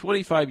nearly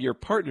 25-year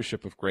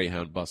partnership with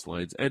Greyhound bus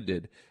lines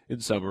ended in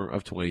summer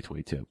of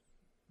 2022.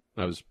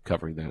 I was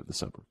covering that in the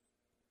summer.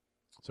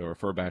 So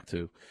refer back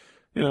to,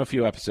 a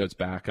few episodes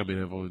back. I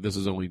mean, this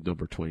is only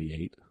number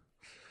 28.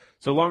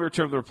 So longer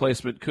term, the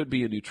replacement could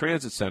be a new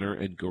transit center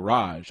and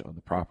garage on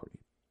the property.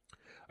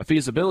 A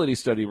feasibility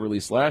study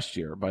released last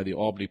year by the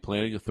Albany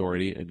Planning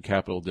Authority and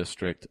Capital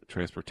District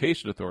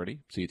Transportation Authority,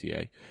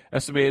 CTA,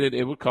 estimated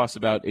it would cost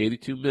about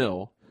 $82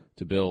 million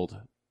to build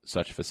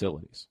such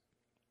facilities.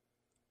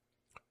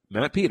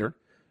 Matt Peter,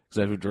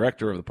 executive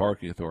director of the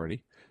Parking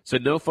Authority,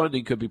 said no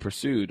funding could be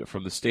pursued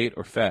from the state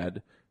or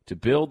Fed to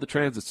build the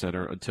transit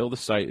center until the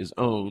site is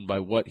owned by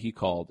what he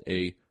called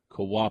a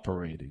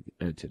cooperating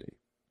entity.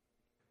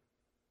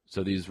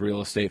 So these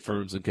real estate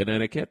firms in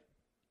Connecticut,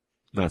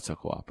 not so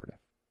cooperative.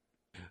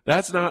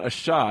 That's not a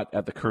shot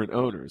at the current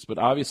owners, but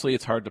obviously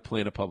it's hard to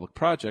plan a public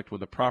project when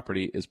the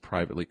property is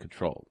privately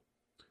controlled.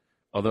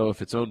 Although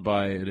if it's owned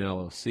by an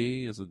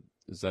LLC,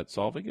 is that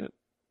solving it?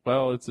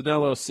 Well, it's an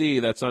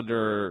LLC that's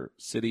under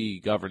city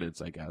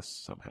governance, I guess,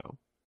 somehow.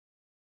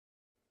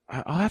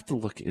 I'll have to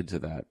look into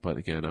that, but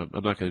again, I'm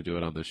not going to do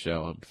it on this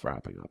show. I'm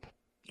wrapping up,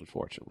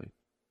 unfortunately.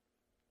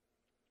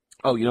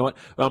 Oh, you know what?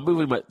 I'm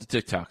moving to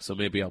TikTok, so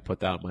maybe I'll put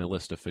that on my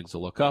list of things to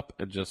look up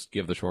and just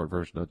give the short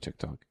version on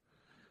TikTok.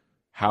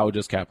 How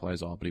does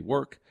Capitalize Albany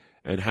work,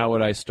 and how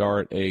would I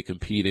start a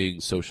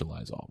competing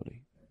Socialize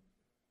Albany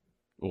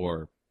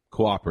or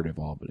Cooperative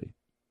Albany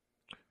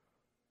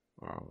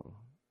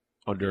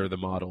under the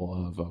model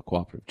of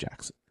Cooperative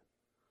Jackson?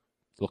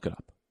 Look it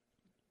up.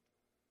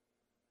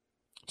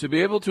 To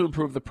be able to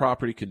improve the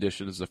property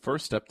condition is the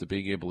first step to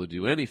being able to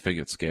do anything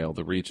at scale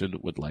the region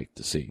would like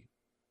to see.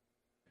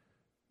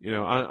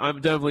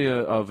 I'm definitely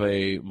of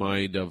a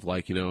mind of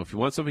if you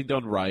want something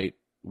done right,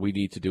 we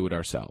need to do it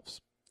ourselves.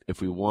 If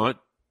we want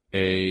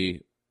a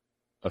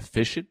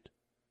efficient,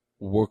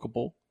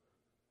 workable,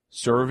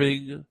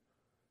 serving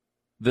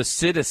the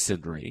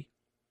citizenry,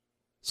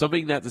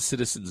 something that the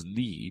citizens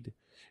need,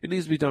 it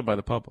needs to be done by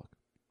the public.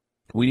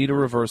 We need to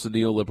reverse the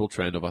neoliberal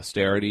trend of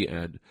austerity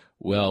and,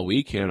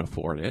 we can't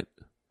afford it.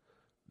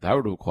 That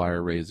would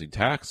require raising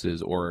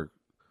taxes or,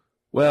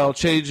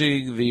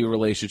 changing the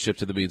relationship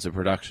to the means of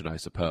production, I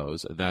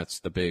suppose. And that's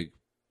the big,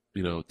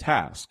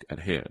 task at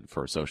hand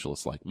for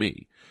socialists like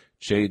me.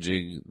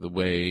 Changing the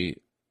way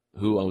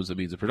who owns the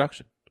means of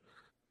production.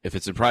 If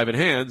it's in private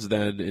hands,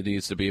 then it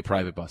needs to be a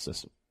private bus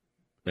system.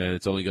 And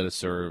it's only going to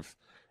serve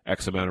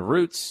X amount of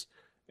routes.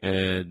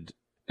 And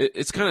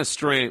it's kind of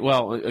strange.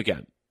 Well,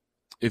 again,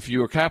 if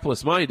you're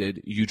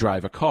capitalist-minded, you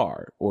drive a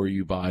car or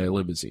you buy a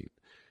limousine.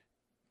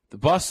 The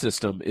bus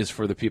system is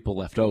for the people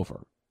left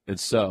over. And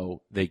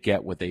so they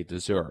get what they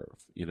deserve.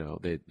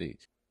 That's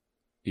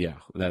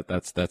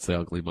the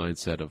ugly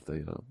mindset of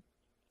the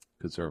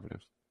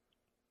conservatives.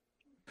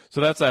 So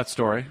that's that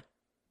story.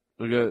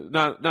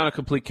 Not a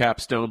complete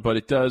capstone, but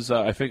it does.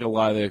 I think a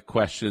lot of the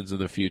questions in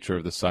the future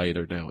of the site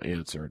are now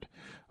answered.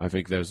 I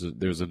think there's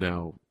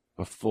now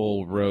a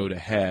full road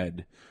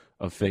ahead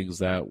of things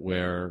that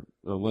where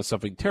unless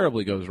something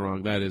terribly goes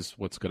wrong, that is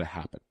what's going to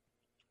happen.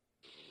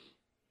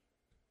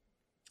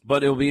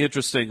 But it'll be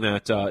interesting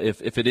that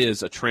if it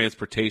is a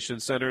transportation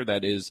center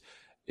that is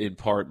in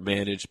part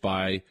managed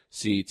by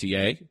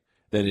CTA,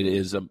 then it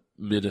is a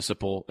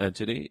municipal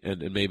entity,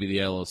 and maybe the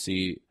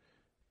LLC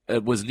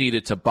was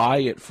needed to buy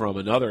it from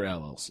another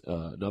LLC,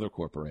 another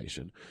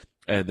corporation,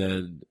 and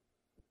then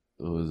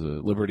it was a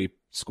Liberty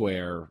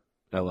Square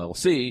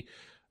LLC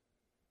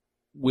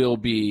will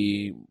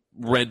be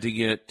renting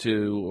it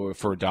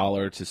for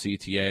 $1 to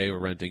CTA or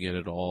renting it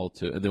at all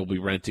and they'll be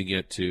renting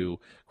it to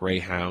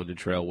Greyhound and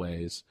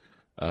Trailways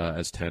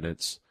as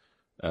tenants.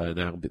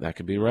 That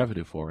can be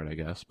revenue for it, I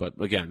guess. But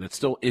again, that's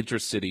still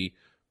intercity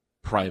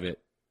private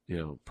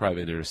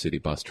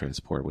intercity bus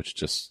transport,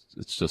 which it's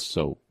just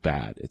so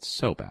bad. It's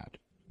so bad.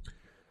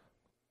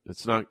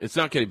 It's not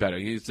getting better.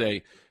 You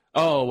say,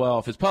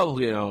 if it's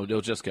publicly owned,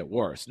 it'll just get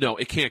worse. No,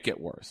 it can't get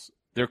worse.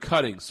 They're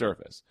cutting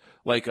service.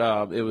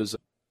 It was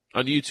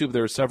on YouTube,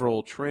 there are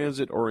several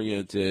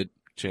transit-oriented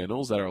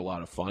channels that are a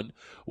lot of fun.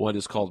 One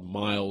is called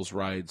Miles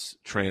Rides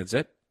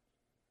Transit.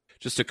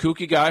 Just a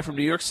kooky guy from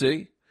New York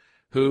City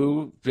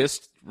who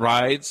just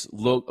rides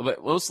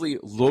mostly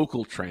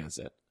local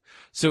transit.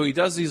 So he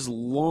does these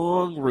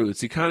long routes.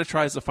 He kind of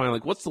tries to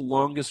find what's the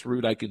longest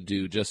route I can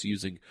do just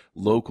using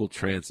local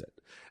transit,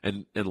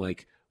 and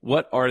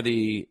what are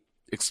the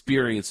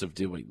experience of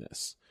doing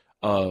this,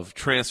 of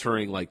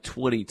transferring like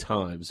 20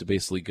 times to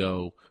basically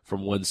go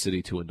from one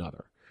city to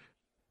another.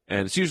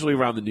 And it's usually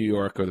around the New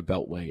York or the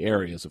Beltway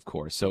areas, of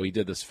course. So he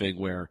did this thing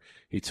where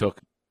he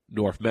took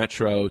North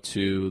Metro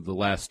to the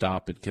last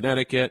stop in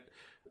Connecticut,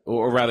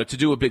 or rather to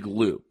do a big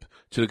loop,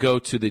 to go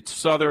to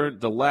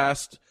the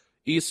last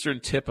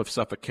eastern tip of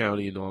Suffolk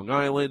County in Long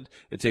Island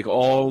and take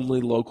only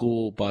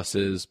local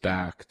buses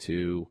back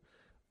to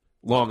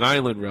Long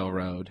Island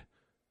Railroad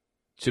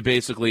to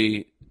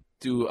basically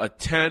do a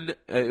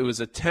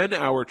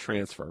 10-hour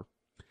transfer.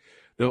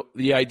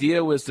 The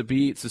idea was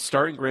to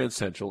start in Grand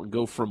Central and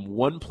go from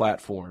one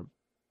platform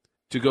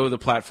to go to the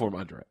platform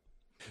under it.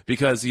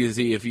 Because you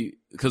see,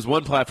 because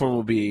one platform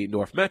will be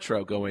North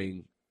Metro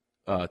going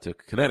to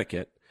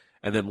Connecticut,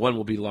 and then one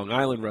will be Long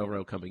Island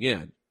Railroad coming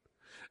in.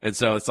 And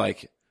so it's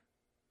like,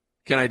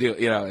 can I do,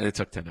 and it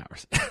took 10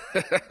 hours.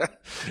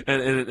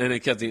 and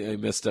it kept, he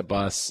missed a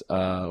bus,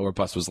 or a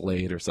bus was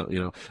late or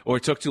something, or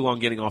it took too long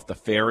getting off the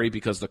ferry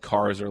because the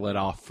cars are let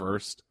off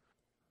first.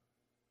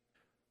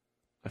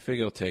 I think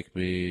it'll take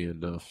me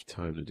enough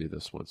time to do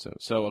this one.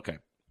 So okay.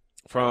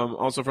 From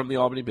the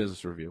Albany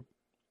Business Review.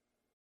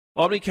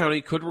 Albany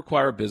County could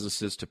require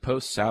businesses to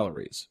post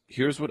salaries.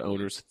 Here's what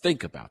owners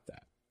think about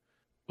that.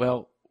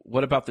 Well,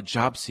 what about the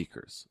job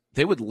seekers?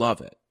 They would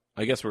love it.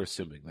 I guess we're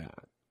assuming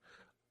that.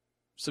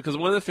 So, because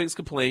one of the things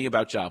complaining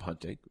about job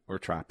hunting or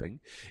trapping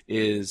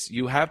is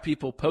you have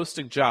people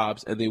posting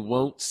jobs and they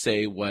won't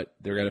say what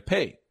they're going to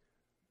pay.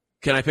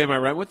 Can I pay my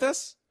rent with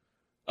this?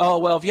 Oh,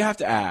 well, if you have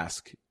to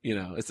ask,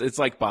 it's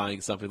like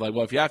buying something. Like,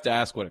 well, if you have to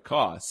ask what it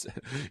costs,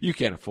 you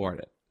can't afford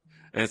it.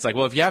 And it's like,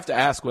 well, if you have to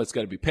ask what's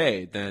going to be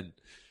paid, then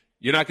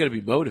you're not going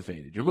to be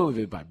motivated. You're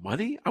motivated by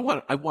money. I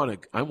want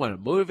a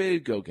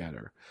motivated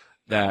go-getter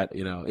that,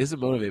 isn't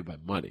motivated by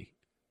money.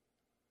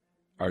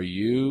 Are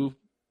you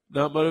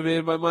not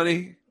motivated by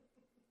money?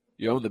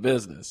 You own the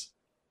business.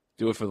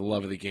 Do it for the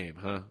love of the game,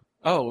 huh?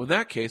 Oh, in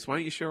that case, why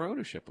don't you share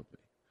ownership with me?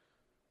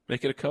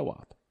 Make it a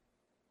co-op.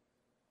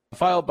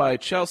 Filed by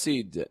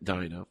Chelsea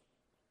Dino,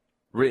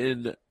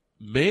 written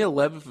May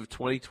 11th of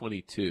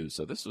 2022.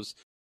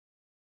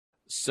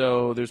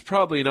 So there's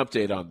probably an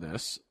update on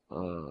this,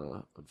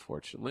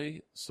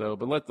 unfortunately.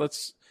 But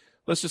let's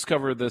just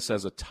cover this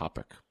as a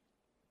topic.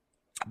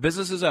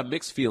 Businesses have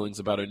mixed feelings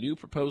about a new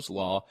proposed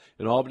law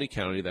in Albany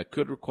County that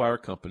could require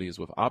companies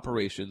with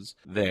operations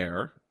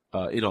there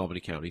in Albany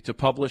County to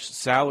publish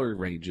salary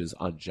ranges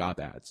on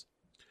job ads.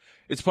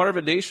 It's part of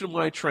a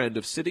nationwide trend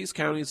of cities,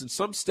 counties, and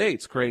some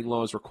states creating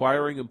laws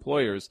requiring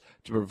employers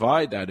to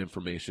provide that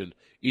information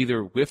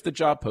either with the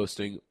job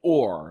posting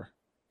or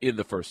in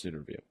the first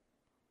interview.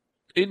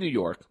 In New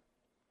York,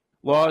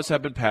 laws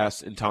have been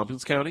passed in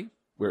Tompkins County,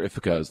 where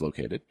Ithaca is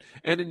located,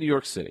 and in New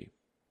York City.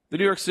 The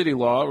New York City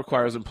law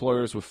requires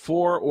employers with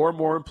 4 or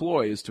more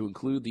employees to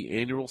include the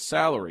annual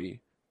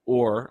salary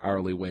or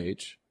hourly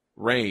wage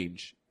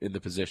range in the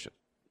position.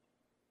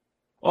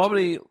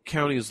 Albany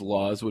County's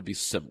laws would be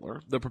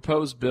similar. The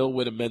proposed bill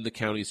would amend the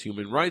county's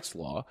human rights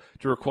law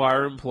to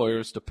require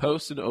employers to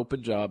post in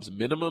open jobs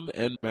minimum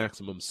and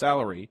maximum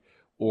salary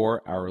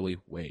or hourly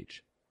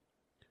wage.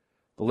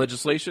 The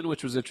legislation,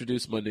 which was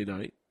introduced Monday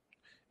night,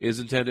 is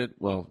intended,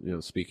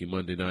 speaking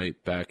Monday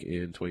night back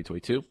in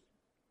 2022,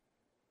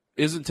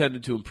 is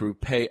intended to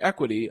improve pay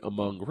equity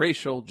among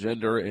racial,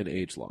 gender, and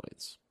age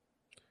lines.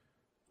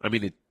 I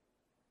mean, it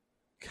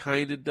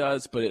kind of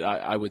does, but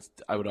I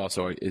would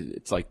also,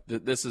 it's like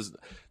this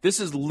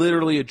is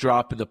literally a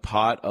drop in the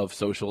pot of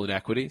social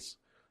inequities,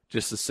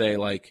 just to say,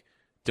 like,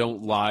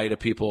 don't lie to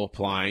people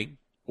applying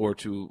or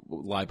to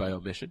lie by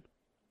omission.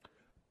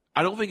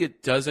 I don't think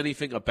it does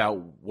anything about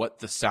what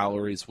the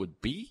salaries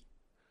would be,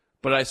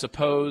 but I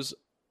suppose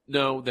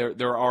no,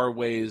 there are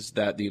ways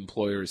that the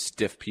employers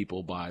stiff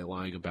people by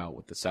lying about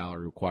what the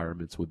salary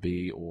requirements would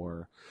be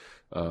or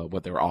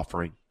what they're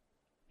offering.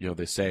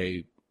 They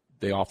say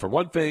they offer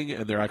one thing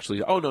and they're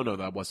actually, oh, no,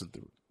 that wasn't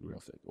the real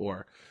thing.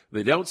 Or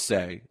they don't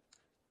say,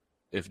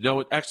 if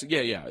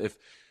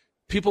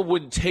people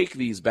wouldn't take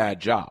these bad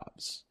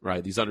jobs,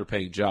 right, these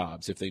underpaying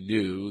jobs, if they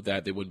knew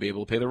that they wouldn't be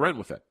able to pay the rent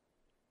with it.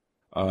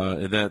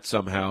 And that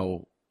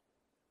somehow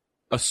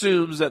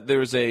assumes that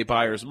there's a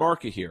buyer's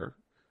market here.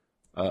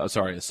 A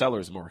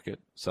seller's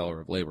market,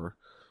 seller of labor,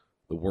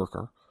 the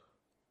worker,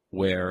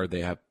 where they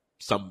have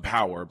some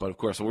power. But, of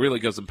course, what really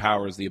gives them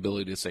power is the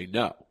ability to say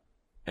no.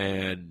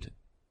 And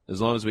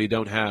as long as we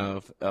don't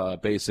have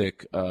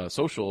basic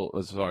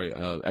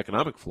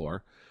economic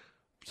floor,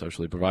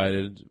 socially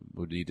provided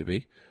would need to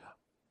be,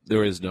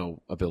 there is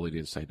no ability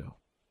to say no.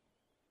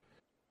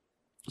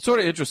 It's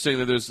sort of interesting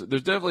that there's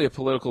definitely a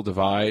political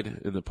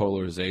divide in the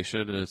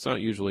polarization, and it's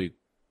not usually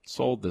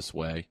sold this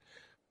way.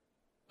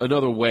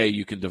 Another way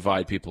you can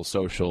divide people's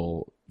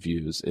social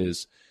views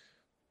is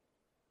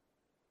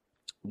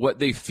what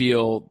they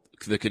feel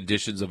the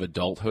conditions of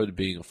adulthood,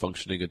 being a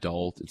functioning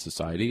adult in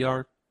society,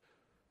 are.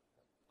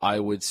 I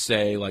would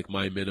say, like,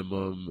 my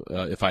minimum,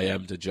 if I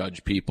am to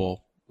judge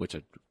people, which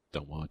I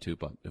don't want to,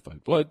 but if I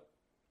would,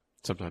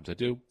 sometimes I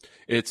do,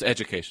 it's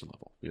education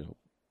level,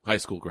 high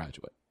school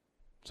graduate,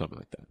 something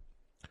like that.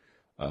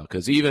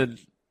 Because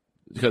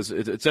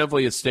it's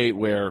definitely a state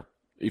where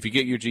if you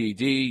get your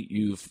GED,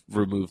 you've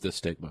removed the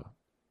stigma.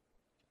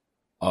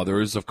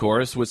 Others, of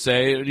course, would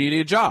say you need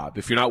a job.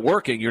 If you're not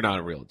working, you're not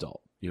a real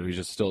adult.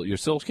 You're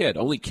still a kid.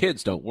 Only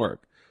kids don't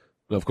work.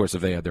 But of course,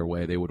 if they had their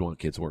way, they would want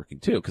kids working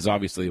too, because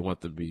obviously they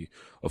want them to be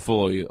a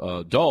fully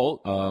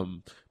adult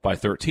by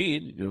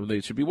 13. They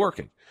should be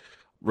working,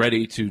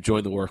 ready to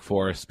join the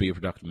workforce, be a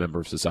productive member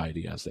of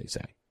society, as they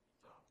say.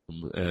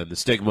 And the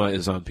stigma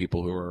is on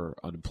people who are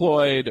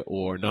unemployed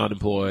or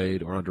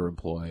non-employed or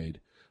underemployed,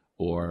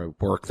 or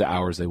work the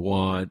hours they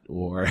want,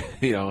 or,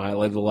 I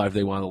live the life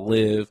they want to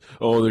live.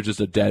 Oh, they're just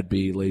a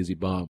deadbeat, lazy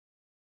bum.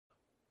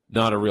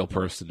 Not a real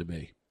person to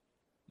me.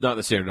 Not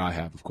the standard I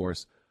have, of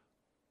course.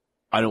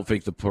 I don't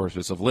think the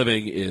purpose of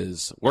living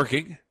is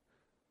working.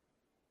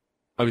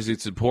 Obviously,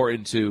 it's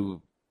important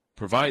to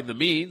provide the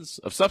means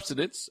of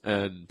subsistence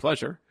and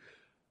pleasure.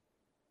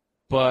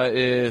 But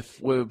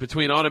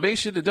between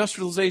automation,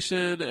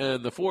 industrialization,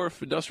 and the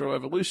fourth industrial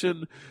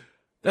revolution,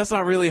 that's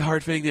not really a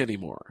hard thing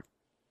anymore.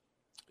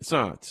 It's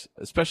not,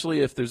 especially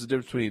if there's a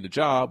difference between a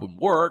job and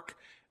work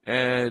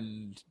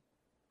and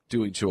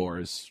doing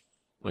chores,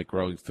 like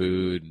growing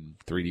food and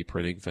 3D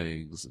printing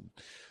things and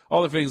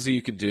all the things that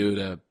you can do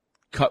to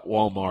cut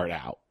Walmart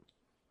out,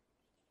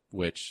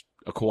 which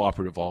a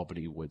cooperative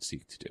Albany would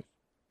seek to do.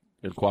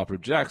 And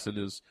cooperative Jackson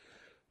is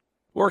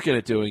working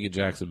at doing in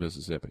Jackson,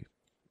 Mississippi.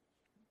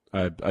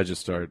 I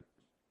just started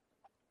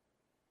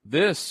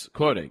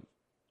quoting,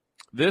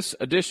 this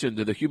addition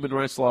to the human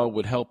rights law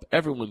would help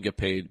everyone get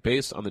paid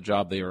based on the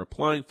job they are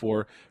applying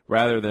for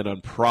rather than on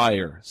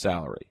prior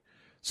salary.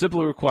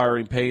 Simply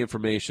requiring pay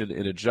information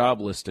in a job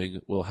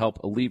listing will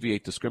help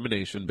alleviate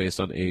discrimination based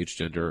on age,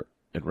 gender,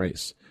 and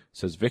race,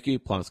 says Vicky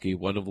Plonsky,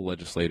 one of the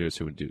legislators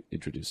who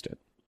introduced it.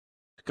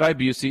 Guy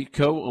Busey,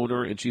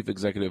 co-owner and chief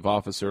executive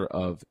officer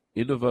of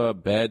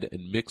Innova Bed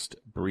and Mixed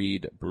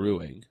Breed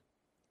Brewing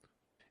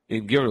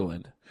in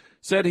Girdland,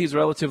 said he's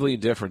relatively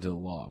indifferent to the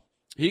law.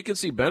 He can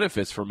see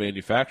benefits for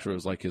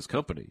manufacturers like his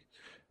company,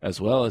 as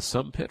well as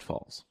some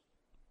pitfalls.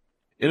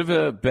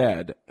 Innova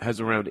Bed has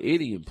around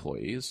 80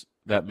 employees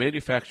that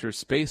manufacture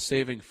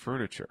space-saving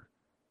furniture.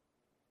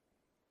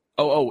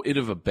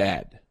 Innova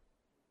Bed.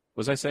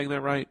 Was I saying that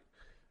right?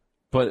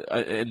 But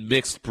and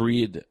Mixed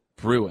Breed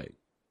Brewing.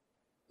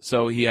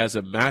 So he has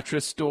a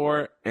mattress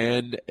store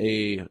and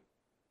a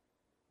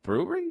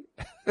brewery?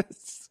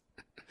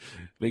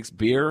 Makes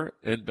beer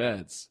and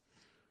beds.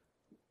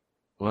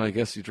 Well, I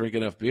guess you drink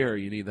enough beer,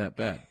 you need that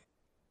bed.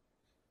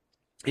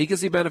 He can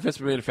see benefits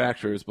for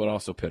manufacturers, but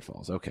also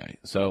pitfalls. Okay,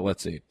 so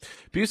let's see.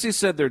 Busey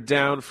said they're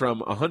down from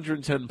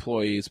 110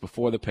 employees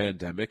before the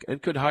pandemic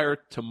and could hire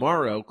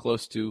tomorrow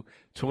close to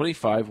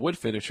 25 wood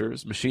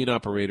finishers, machine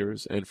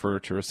operators, and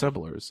furniture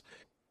assemblers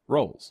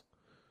roles.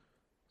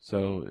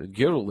 So in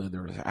Girdland,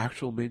 there is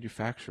actual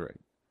manufacturing.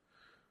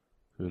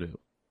 Who knew?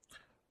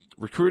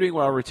 Recruiting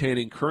while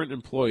retaining current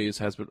employees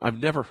has been... I've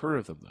never heard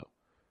of them, though.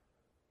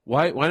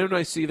 Why don't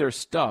I see their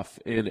stuff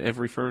in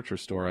every furniture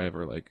store I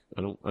ever like?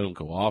 I don't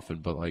go often,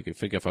 but like I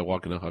think if I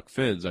walk into Huck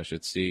Finn's, I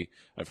should see.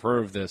 I've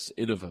heard of this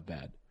Innova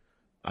Bed.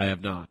 I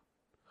have not.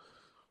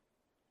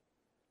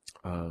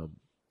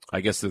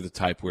 I guess they're the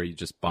type where you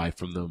just buy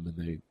from them and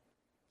they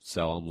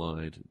sell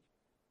online.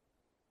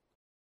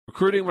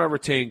 Recruiting while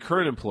retaining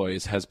current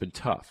employees has been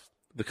tough.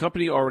 The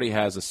company already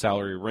has a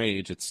salary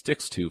range it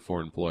sticks to for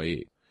an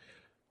employee.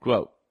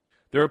 Quote,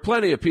 there are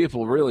plenty of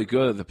people really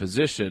good at the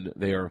position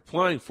they are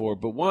applying for,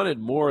 but wanted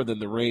more than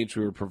the range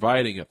we were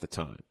providing at the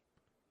time.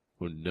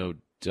 Well, no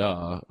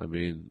duh. I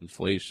mean,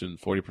 inflation,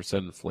 40%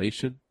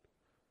 inflation?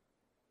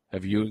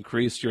 Have you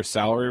increased your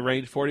salary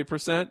range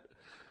 40%?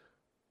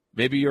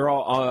 Maybe you're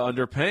all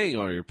underpaying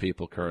all your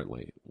people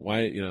currently.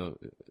 Why,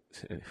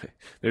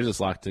 they're just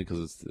locked in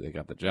because they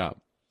got the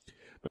job.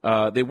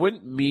 They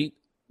wouldn't meet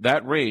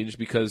that range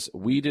because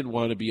we didn't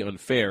want to be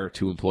unfair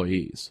to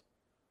employees.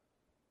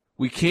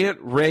 We can't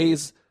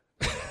raise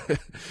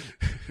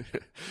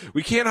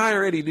we can't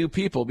hire any new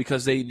people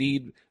because they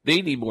need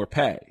more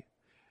pay.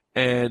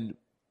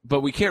 But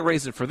we can't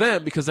raise it for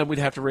them because then we'd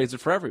have to raise it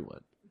for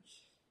everyone.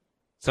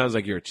 Sounds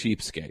like you're a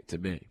cheapskate to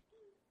me.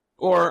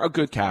 Or a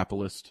good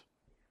capitalist.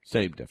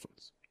 Same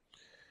difference.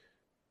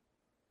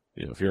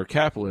 If you're a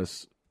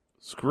capitalist,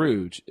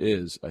 Scrooge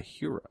is a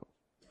hero.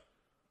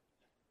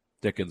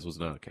 Dickens was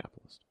not a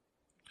capitalist.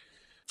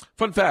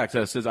 Fun fact,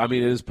 it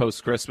is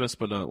post-Christmas,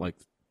 but not like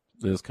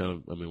this kind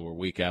of, we're a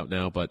week out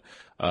now, but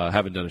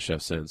haven't done a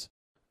chef since.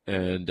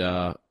 And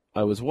I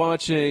was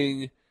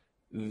watching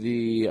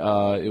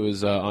it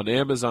was on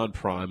Amazon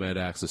Prime. I had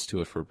access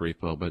to it for a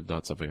brief moment,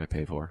 not something I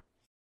pay for.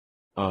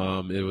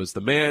 It was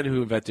The Man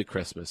Who Invented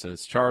Christmas, and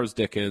it's Charles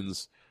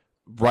Dickens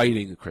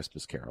writing A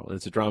Christmas Carol. And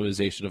it's a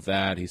dramatization of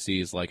that. He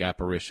sees like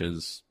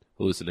apparitions,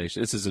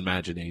 hallucinations. It's his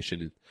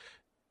imagination.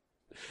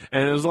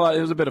 And it was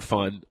a bit of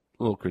fun,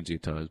 a little cringy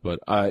at times, but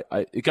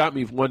it got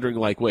me wondering,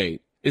 like,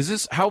 wait, is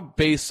this, how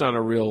based on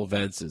a real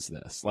events is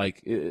this?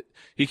 Like,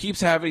 he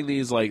keeps having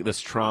these, like,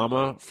 this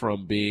trauma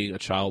from being a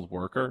child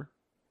worker,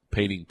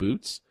 painting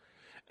boots,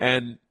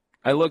 and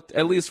I looked,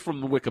 at least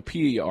from the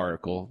Wikipedia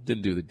article,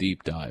 didn't do the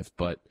deep dive,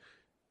 but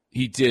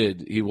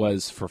he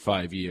was for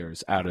 5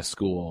 years out of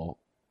school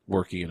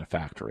working in a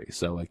factory.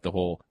 So like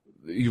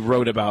he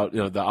wrote about,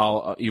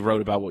 he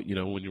wrote about what,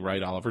 when you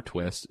write Oliver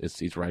Twist,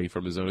 he's writing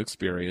from his own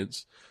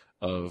experience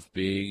of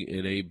being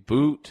in a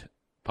boot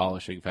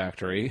polishing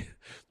factory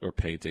or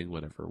painting,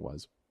 whatever it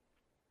was,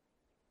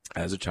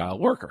 as a child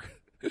worker.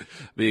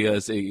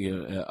 Because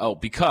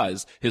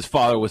his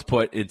father was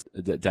put in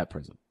debt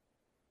prison.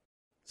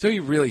 So he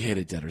really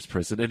hated debtor's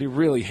prison, and he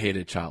really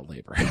hated child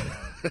labor.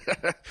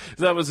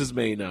 That was his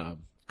main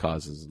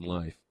causes in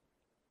life.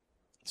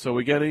 So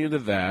we're getting into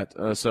that.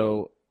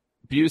 So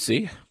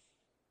Busey,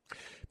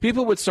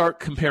 people would start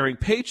comparing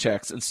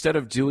paychecks instead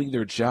of doing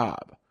their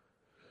job.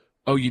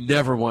 Oh, you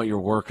never want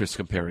your workers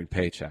comparing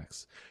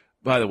paychecks.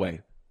 By the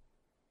way,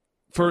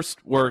 first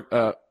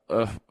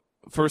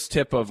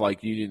tip of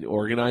like union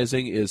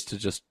organizing is to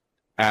just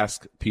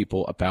ask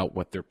people about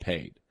what they're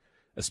paid,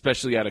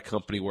 especially at a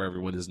company where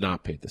everyone is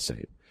not paid the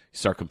same. You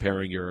start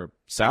comparing your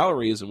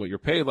salaries and what you're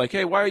paid. Like,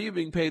 hey, why are you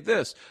being paid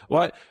this?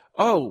 What?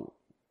 Oh,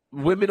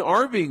 women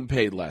are being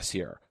paid less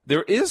here.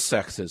 There is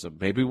sexism.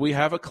 Maybe we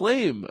have a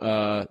claim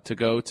to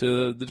go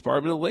to the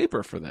Department of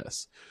Labor for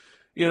this.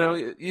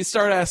 You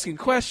start asking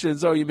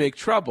questions. Oh, you make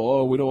trouble.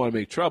 Oh, we don't want to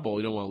make trouble.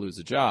 We don't want to lose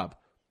a job.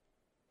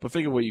 But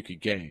think of what you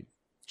could gain.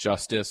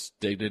 Justice,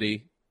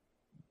 dignity,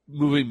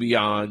 moving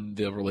beyond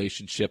the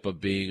relationship of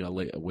being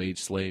a wage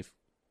slave.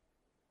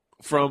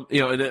 From,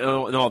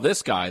 and all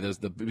this guy, the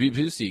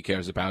BBC he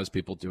cares about is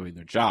people doing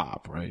their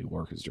job, right?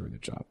 Workers doing their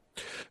job.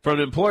 From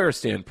an employer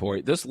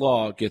standpoint, this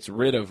law gets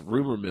rid of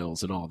rumor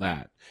mills and all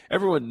that.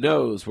 Everyone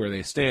knows where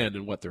they stand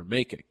and what they're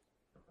making.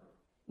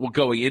 Well,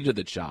 going into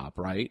the job,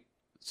 right?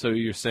 So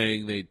you're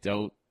saying they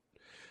don't.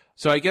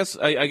 So I guess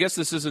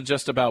this isn't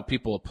just about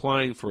people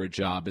applying for a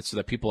job. It's so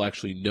that people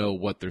actually know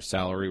what their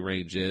salary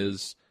range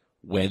is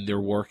when they're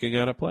working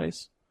at a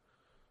place.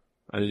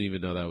 I didn't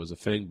even know that was a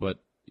thing, but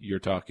you're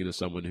talking to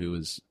someone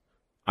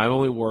I've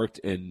only worked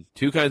in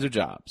two kinds of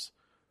jobs: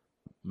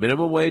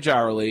 minimum wage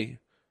hourly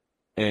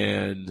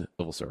and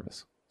civil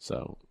service.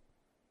 So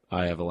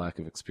I have a lack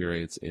of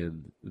experience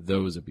in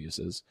those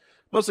abuses,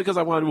 mostly because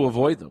I wanted to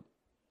avoid them.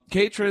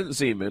 Katrin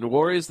Zeman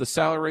worries the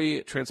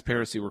salary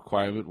transparency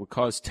requirement would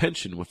cause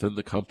tension within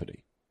the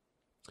company.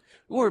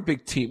 We're a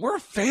big team. We're a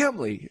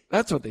family.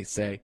 That's what they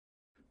say.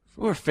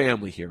 We're a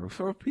family here.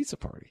 We're a pizza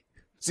party.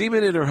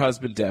 Zeman and her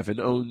husband,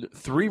 Devin, own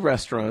 3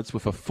 restaurants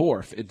with a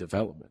 4th in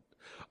development.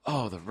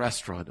 Oh, the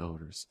restaurant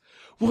owners.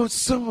 Won't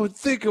someone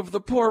think of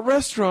the poor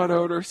restaurant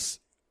owners?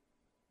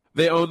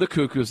 They own the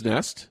Cuckoo's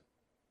Nest,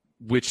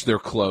 which they're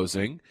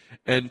closing,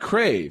 and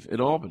Crave in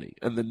Albany,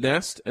 and the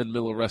Nest and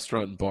Miller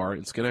Restaurant and Bar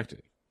in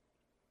Schenectady.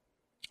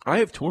 I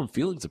have torn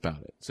feelings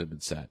about it,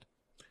 Zeman said.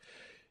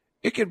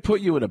 It can put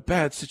you in a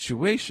bad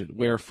situation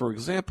where, for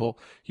example,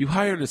 you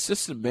hire an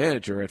assistant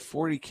manager at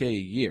 $40K a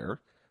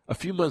year. A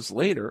few months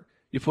later,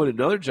 you put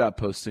another job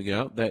posting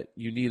out that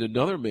you need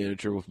another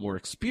manager with more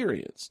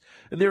experience.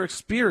 And their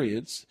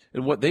experience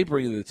and what they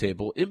bring to the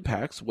table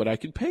impacts what I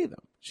can pay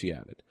them, she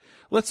added.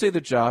 Let's say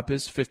the job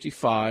is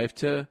 $55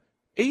 to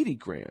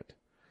 $80,000.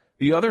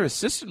 The other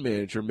assistant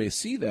manager may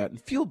see that and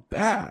feel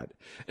bad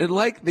and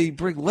like they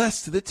bring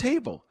less to the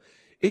table.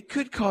 It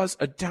could cause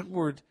a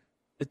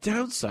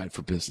downside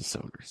for business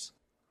owners.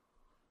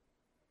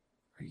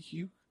 Are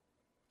you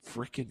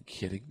freaking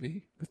kidding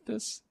me with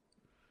this?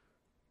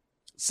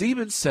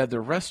 Zeman said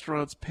the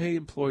restaurants pay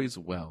employees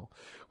well,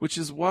 which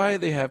is why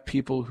they have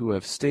people who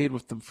have stayed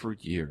with them for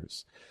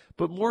years.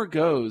 But more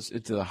goes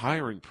into the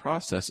hiring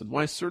process and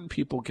why certain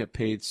people get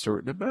paid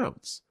certain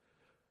amounts.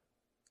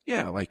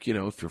 Yeah, like,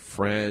 if you're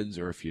friends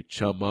or if you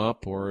chum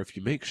up or if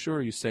you make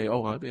sure you say,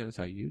 oh, I'm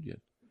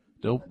anti-union.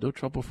 No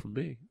trouble from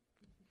me.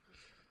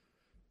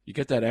 You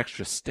get that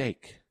extra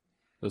steak,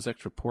 those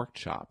extra pork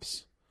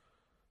chops.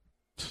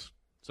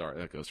 Sorry,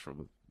 that goes from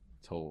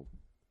a total.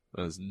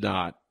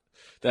 That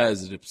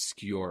is an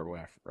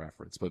obscure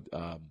reference. But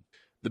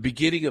the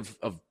beginning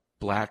of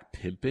black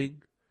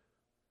pimping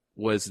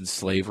was in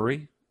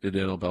slavery, in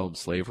antebellum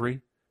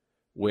slavery,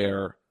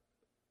 where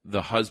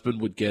the husband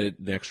would get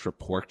an extra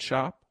pork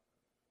chop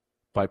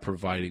by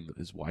providing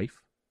his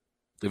wife.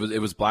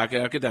 It was black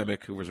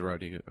academic who was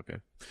writing it. Okay.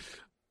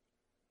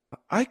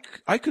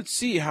 I could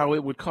see how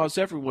it would cause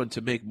everyone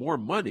to make more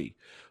money,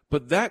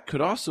 but that could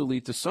also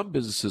lead to some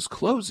businesses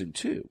closing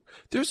too.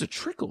 There's a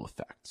trickle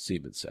effect,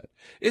 Zeman said.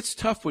 It's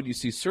tough when you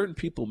see certain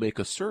people make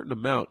a certain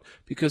amount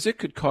because it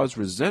could cause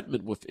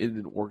resentment within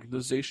an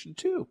organization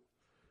too.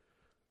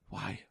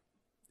 Why?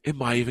 It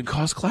might even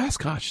cause class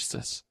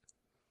consciousness.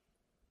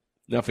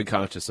 Nothing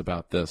conscious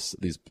about this.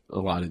 A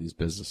lot of these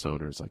business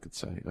owners, I could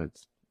say,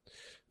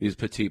 these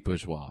petite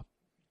bourgeois.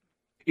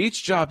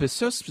 Each job is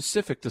so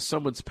specific to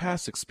someone's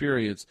past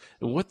experience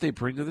and what they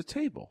bring to the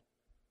table.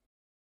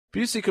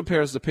 Busey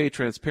compares the pay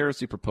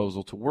transparency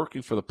proposal to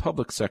working for the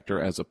public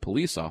sector as a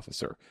police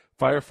officer,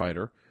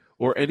 firefighter,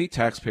 or any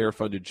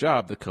taxpayer-funded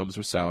job that comes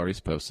with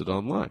salaries posted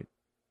online.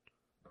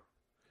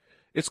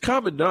 It's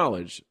common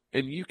knowledge,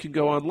 and you can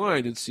go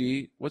online and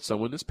see what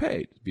someone is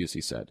paid,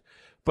 Busey said.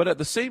 But at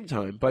the same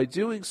time, by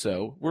doing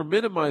so, we're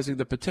minimizing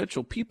the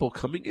potential people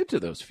coming into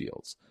those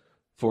fields.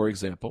 For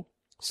example,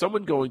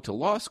 someone going to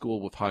law school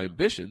with high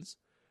ambitions,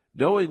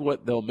 knowing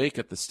what they'll make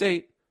at the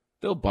state,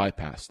 they'll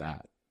bypass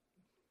that.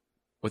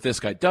 What this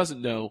guy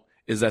doesn't know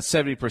is that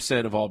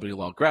 70% of Albany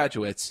Law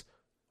graduates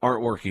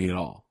aren't working at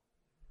all.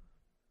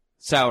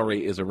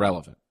 Salary is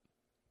irrelevant.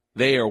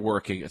 They are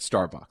working at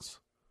Starbucks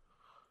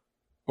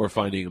or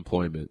finding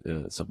employment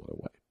in some other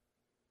way.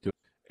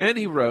 And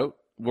he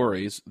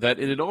worries that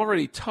in an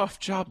already tough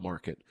job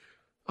market,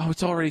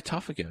 it's already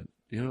tough again.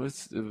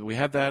 We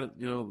had that,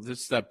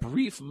 this that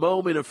brief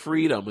moment of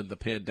freedom in the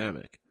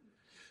pandemic,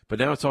 but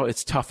now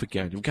it's tough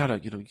again. You've got to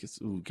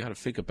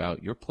think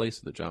about your place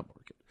in the job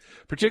market,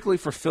 particularly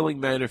for filling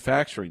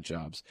manufacturing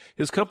jobs.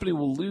 His company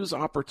will lose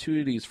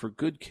opportunities for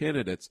good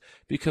candidates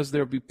because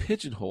they'll be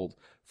pigeonholed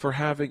for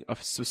having a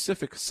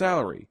specific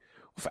salary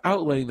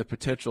without letting the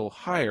potential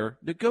hire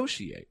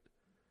negotiate.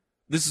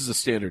 This is a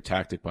standard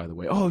tactic, by the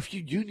way. If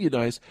you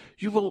unionize,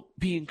 you won't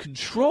be in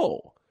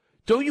control.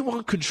 Don't you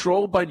want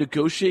control by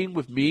negotiating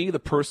with me, the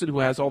person who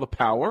has all the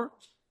power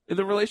in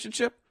the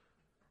relationship?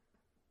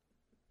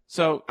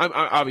 So,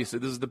 obviously,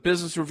 this is the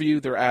business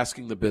review. They're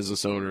asking the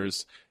business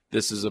owners.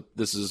 This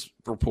is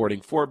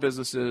reporting for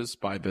businesses,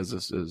 by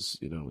businesses.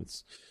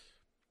 It's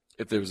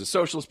if there was a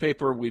socialist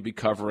paper,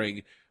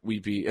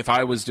 if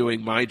I was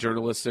doing my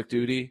journalistic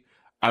duty,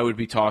 I would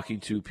be talking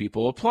to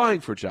people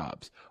applying for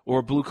jobs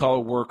or blue-collar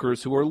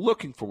workers who are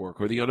looking for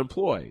work or the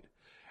unemployed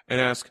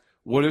and ask,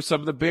 what are some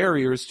of the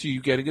barriers to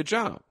you getting a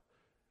job?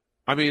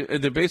 And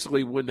they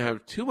basically wouldn't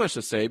have too much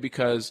to say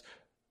because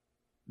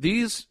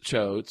these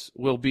chodes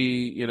will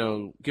be,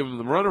 giving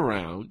them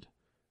runaround,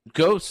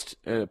 ghost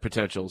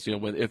potentials.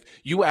 If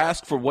you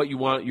ask for what you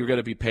want, you're going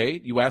to be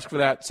paid. You ask for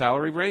that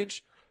salary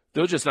range,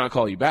 they'll just not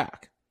call you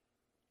back.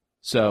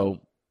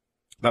 So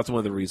that's one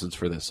of the reasons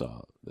for this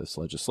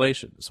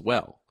legislation as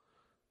well.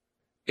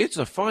 It's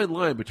a fine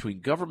line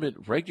between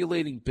government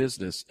regulating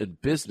business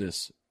and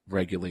business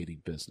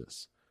regulating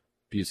business,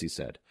 Busey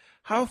said.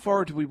 How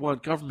far do we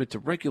want government to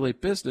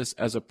regulate business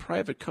as a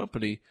private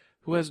company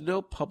who has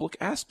no public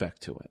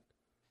aspect to it?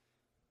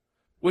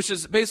 Which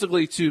is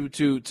basically to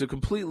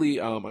completely,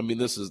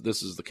 this is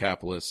the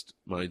capitalist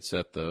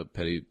mindset,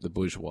 the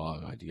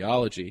bourgeois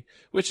ideology,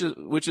 which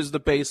is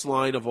the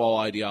baseline of all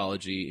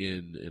ideology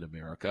in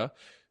America.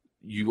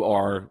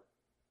 You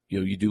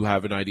do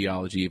have an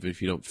ideology, even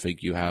if you don't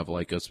think you have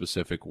like a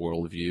specific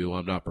worldview.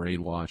 I'm not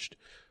brainwashed.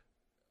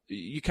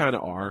 You kind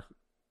of are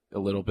a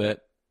little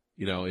bit,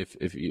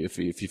 if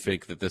you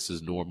think that this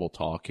is normal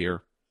talk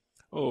here.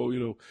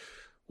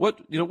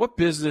 What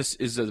business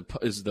is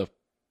the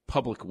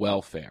public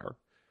welfare,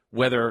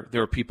 whether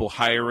there are people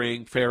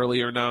hiring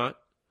fairly or not,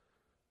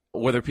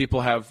 whether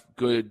people have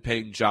good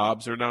paying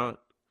jobs or not.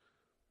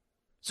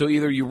 So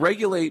either you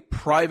regulate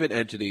private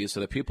entities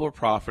so that people are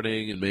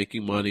profiting and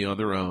making money on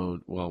their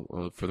own,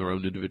 for their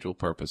own individual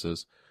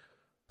purposes,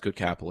 good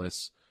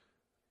capitalists,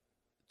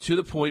 to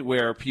the point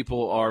where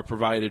people are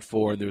provided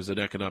for and there's an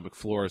economic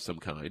floor of some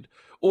kind,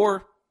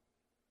 or,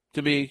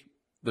 to me,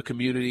 the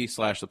community /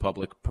 the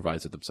public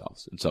provides it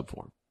themselves in some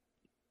form.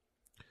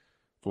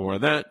 For more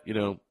on that,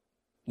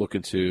 look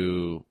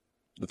into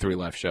the 3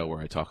 Left show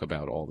where I talk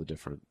about all the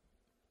different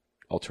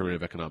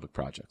alternative economic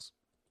projects.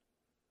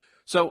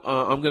 So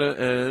I'm going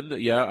to end.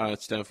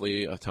 It's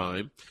definitely a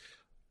time.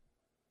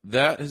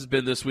 That has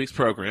been this week's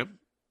program.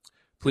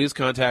 Please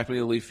contact me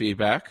to leave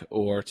feedback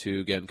or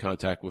to get in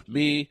contact with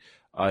me.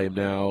 I am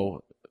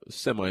now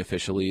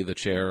semi-officially the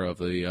chair of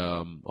the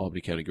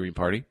Albany County Green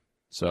Party.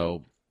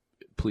 So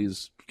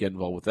please get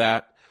involved with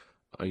that.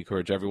 I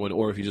encourage everyone,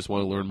 or if you just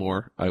want to learn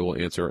more, I will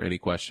answer any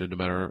question, no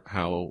matter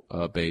how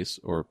base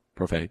or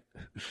profane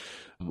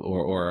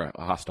or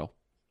hostile.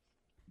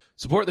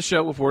 Support the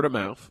show with word of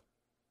mouth.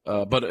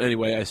 But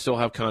anyway, I still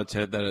have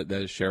content that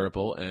is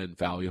shareable and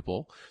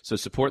valuable. So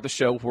support the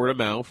show with word of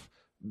mouth.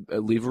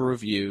 Leave a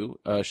review.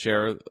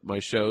 Share my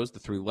shows, the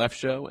 3 Left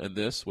show, and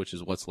this, which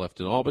is What's Left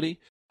in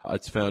Albany.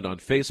 It's found on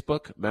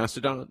Facebook,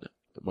 Mastodon.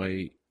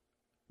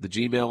 The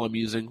Gmail I'm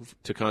using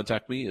to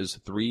contact me is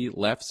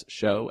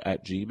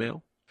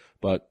 3leftsshow@gmail.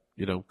 But,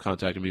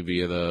 contacting me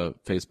via the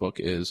Facebook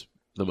is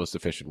the most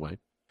efficient way.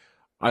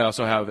 I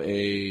also have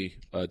a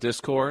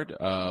Discord,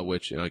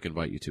 which I can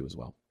invite you to as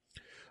well.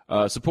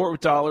 Support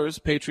with dollars,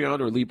 Patreon,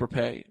 or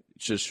LibrePay.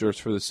 Just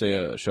search for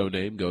the show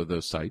name. Go to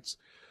those sites.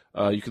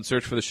 You can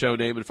search for the show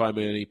name and find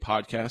me in any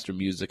podcast or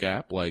music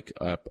app like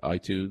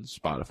iTunes,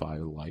 Spotify, or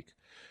the like.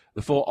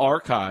 The full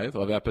archive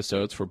of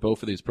episodes for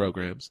both of these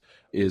programs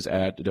is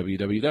at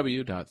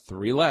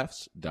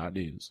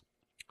www.3lefts.news.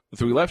 The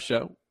 3 Left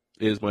Show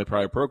is my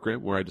prior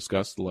program where I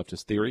discuss the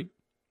leftist theory,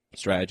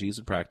 strategies,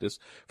 and practice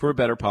for a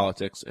better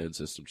politics and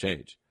system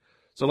change.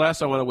 So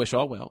last, I want to wish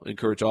all well,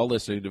 encourage all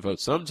listening to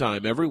vote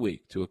sometime every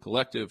week to a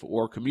collective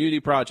or community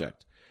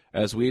project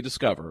as we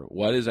discover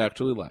what is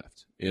actually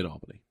left in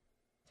Albany.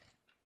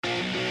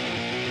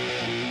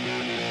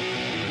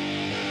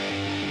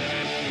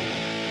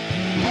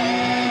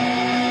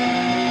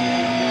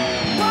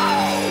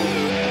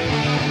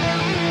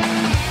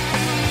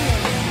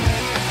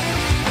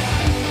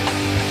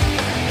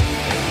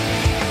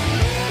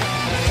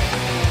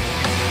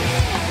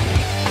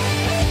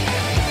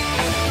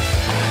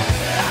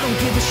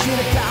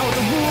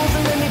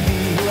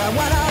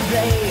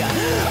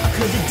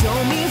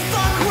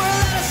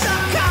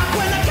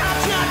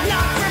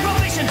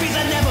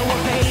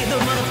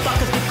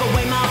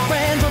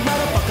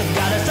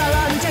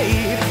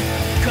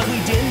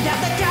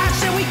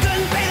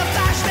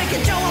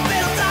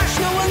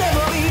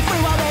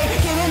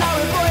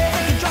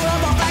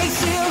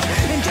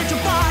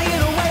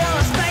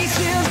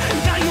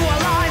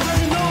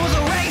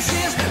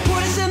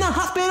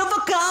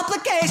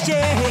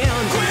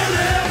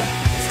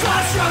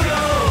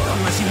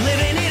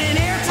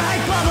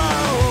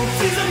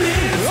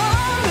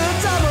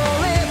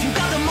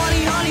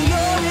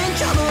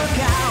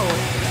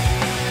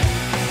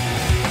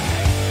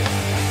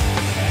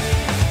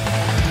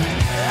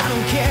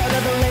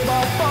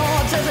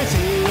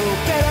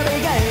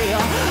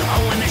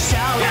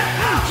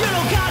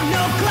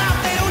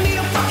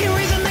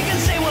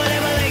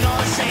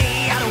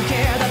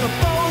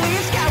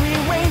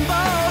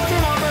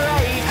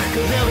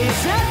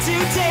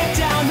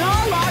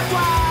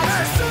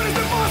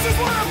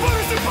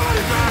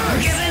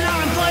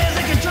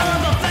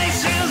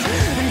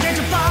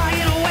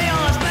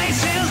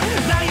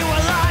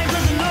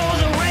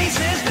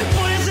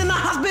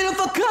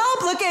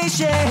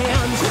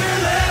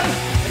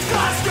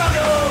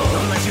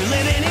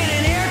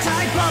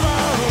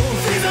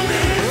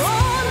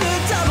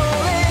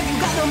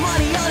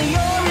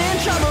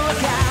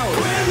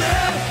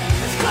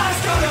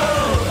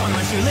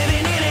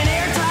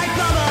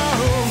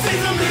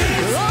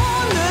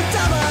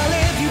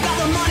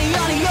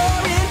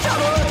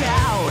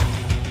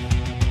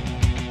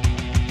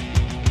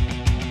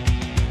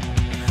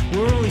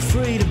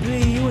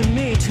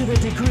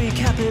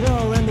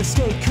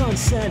 state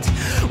consent.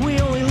 We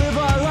only live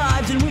our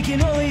lives and we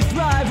can only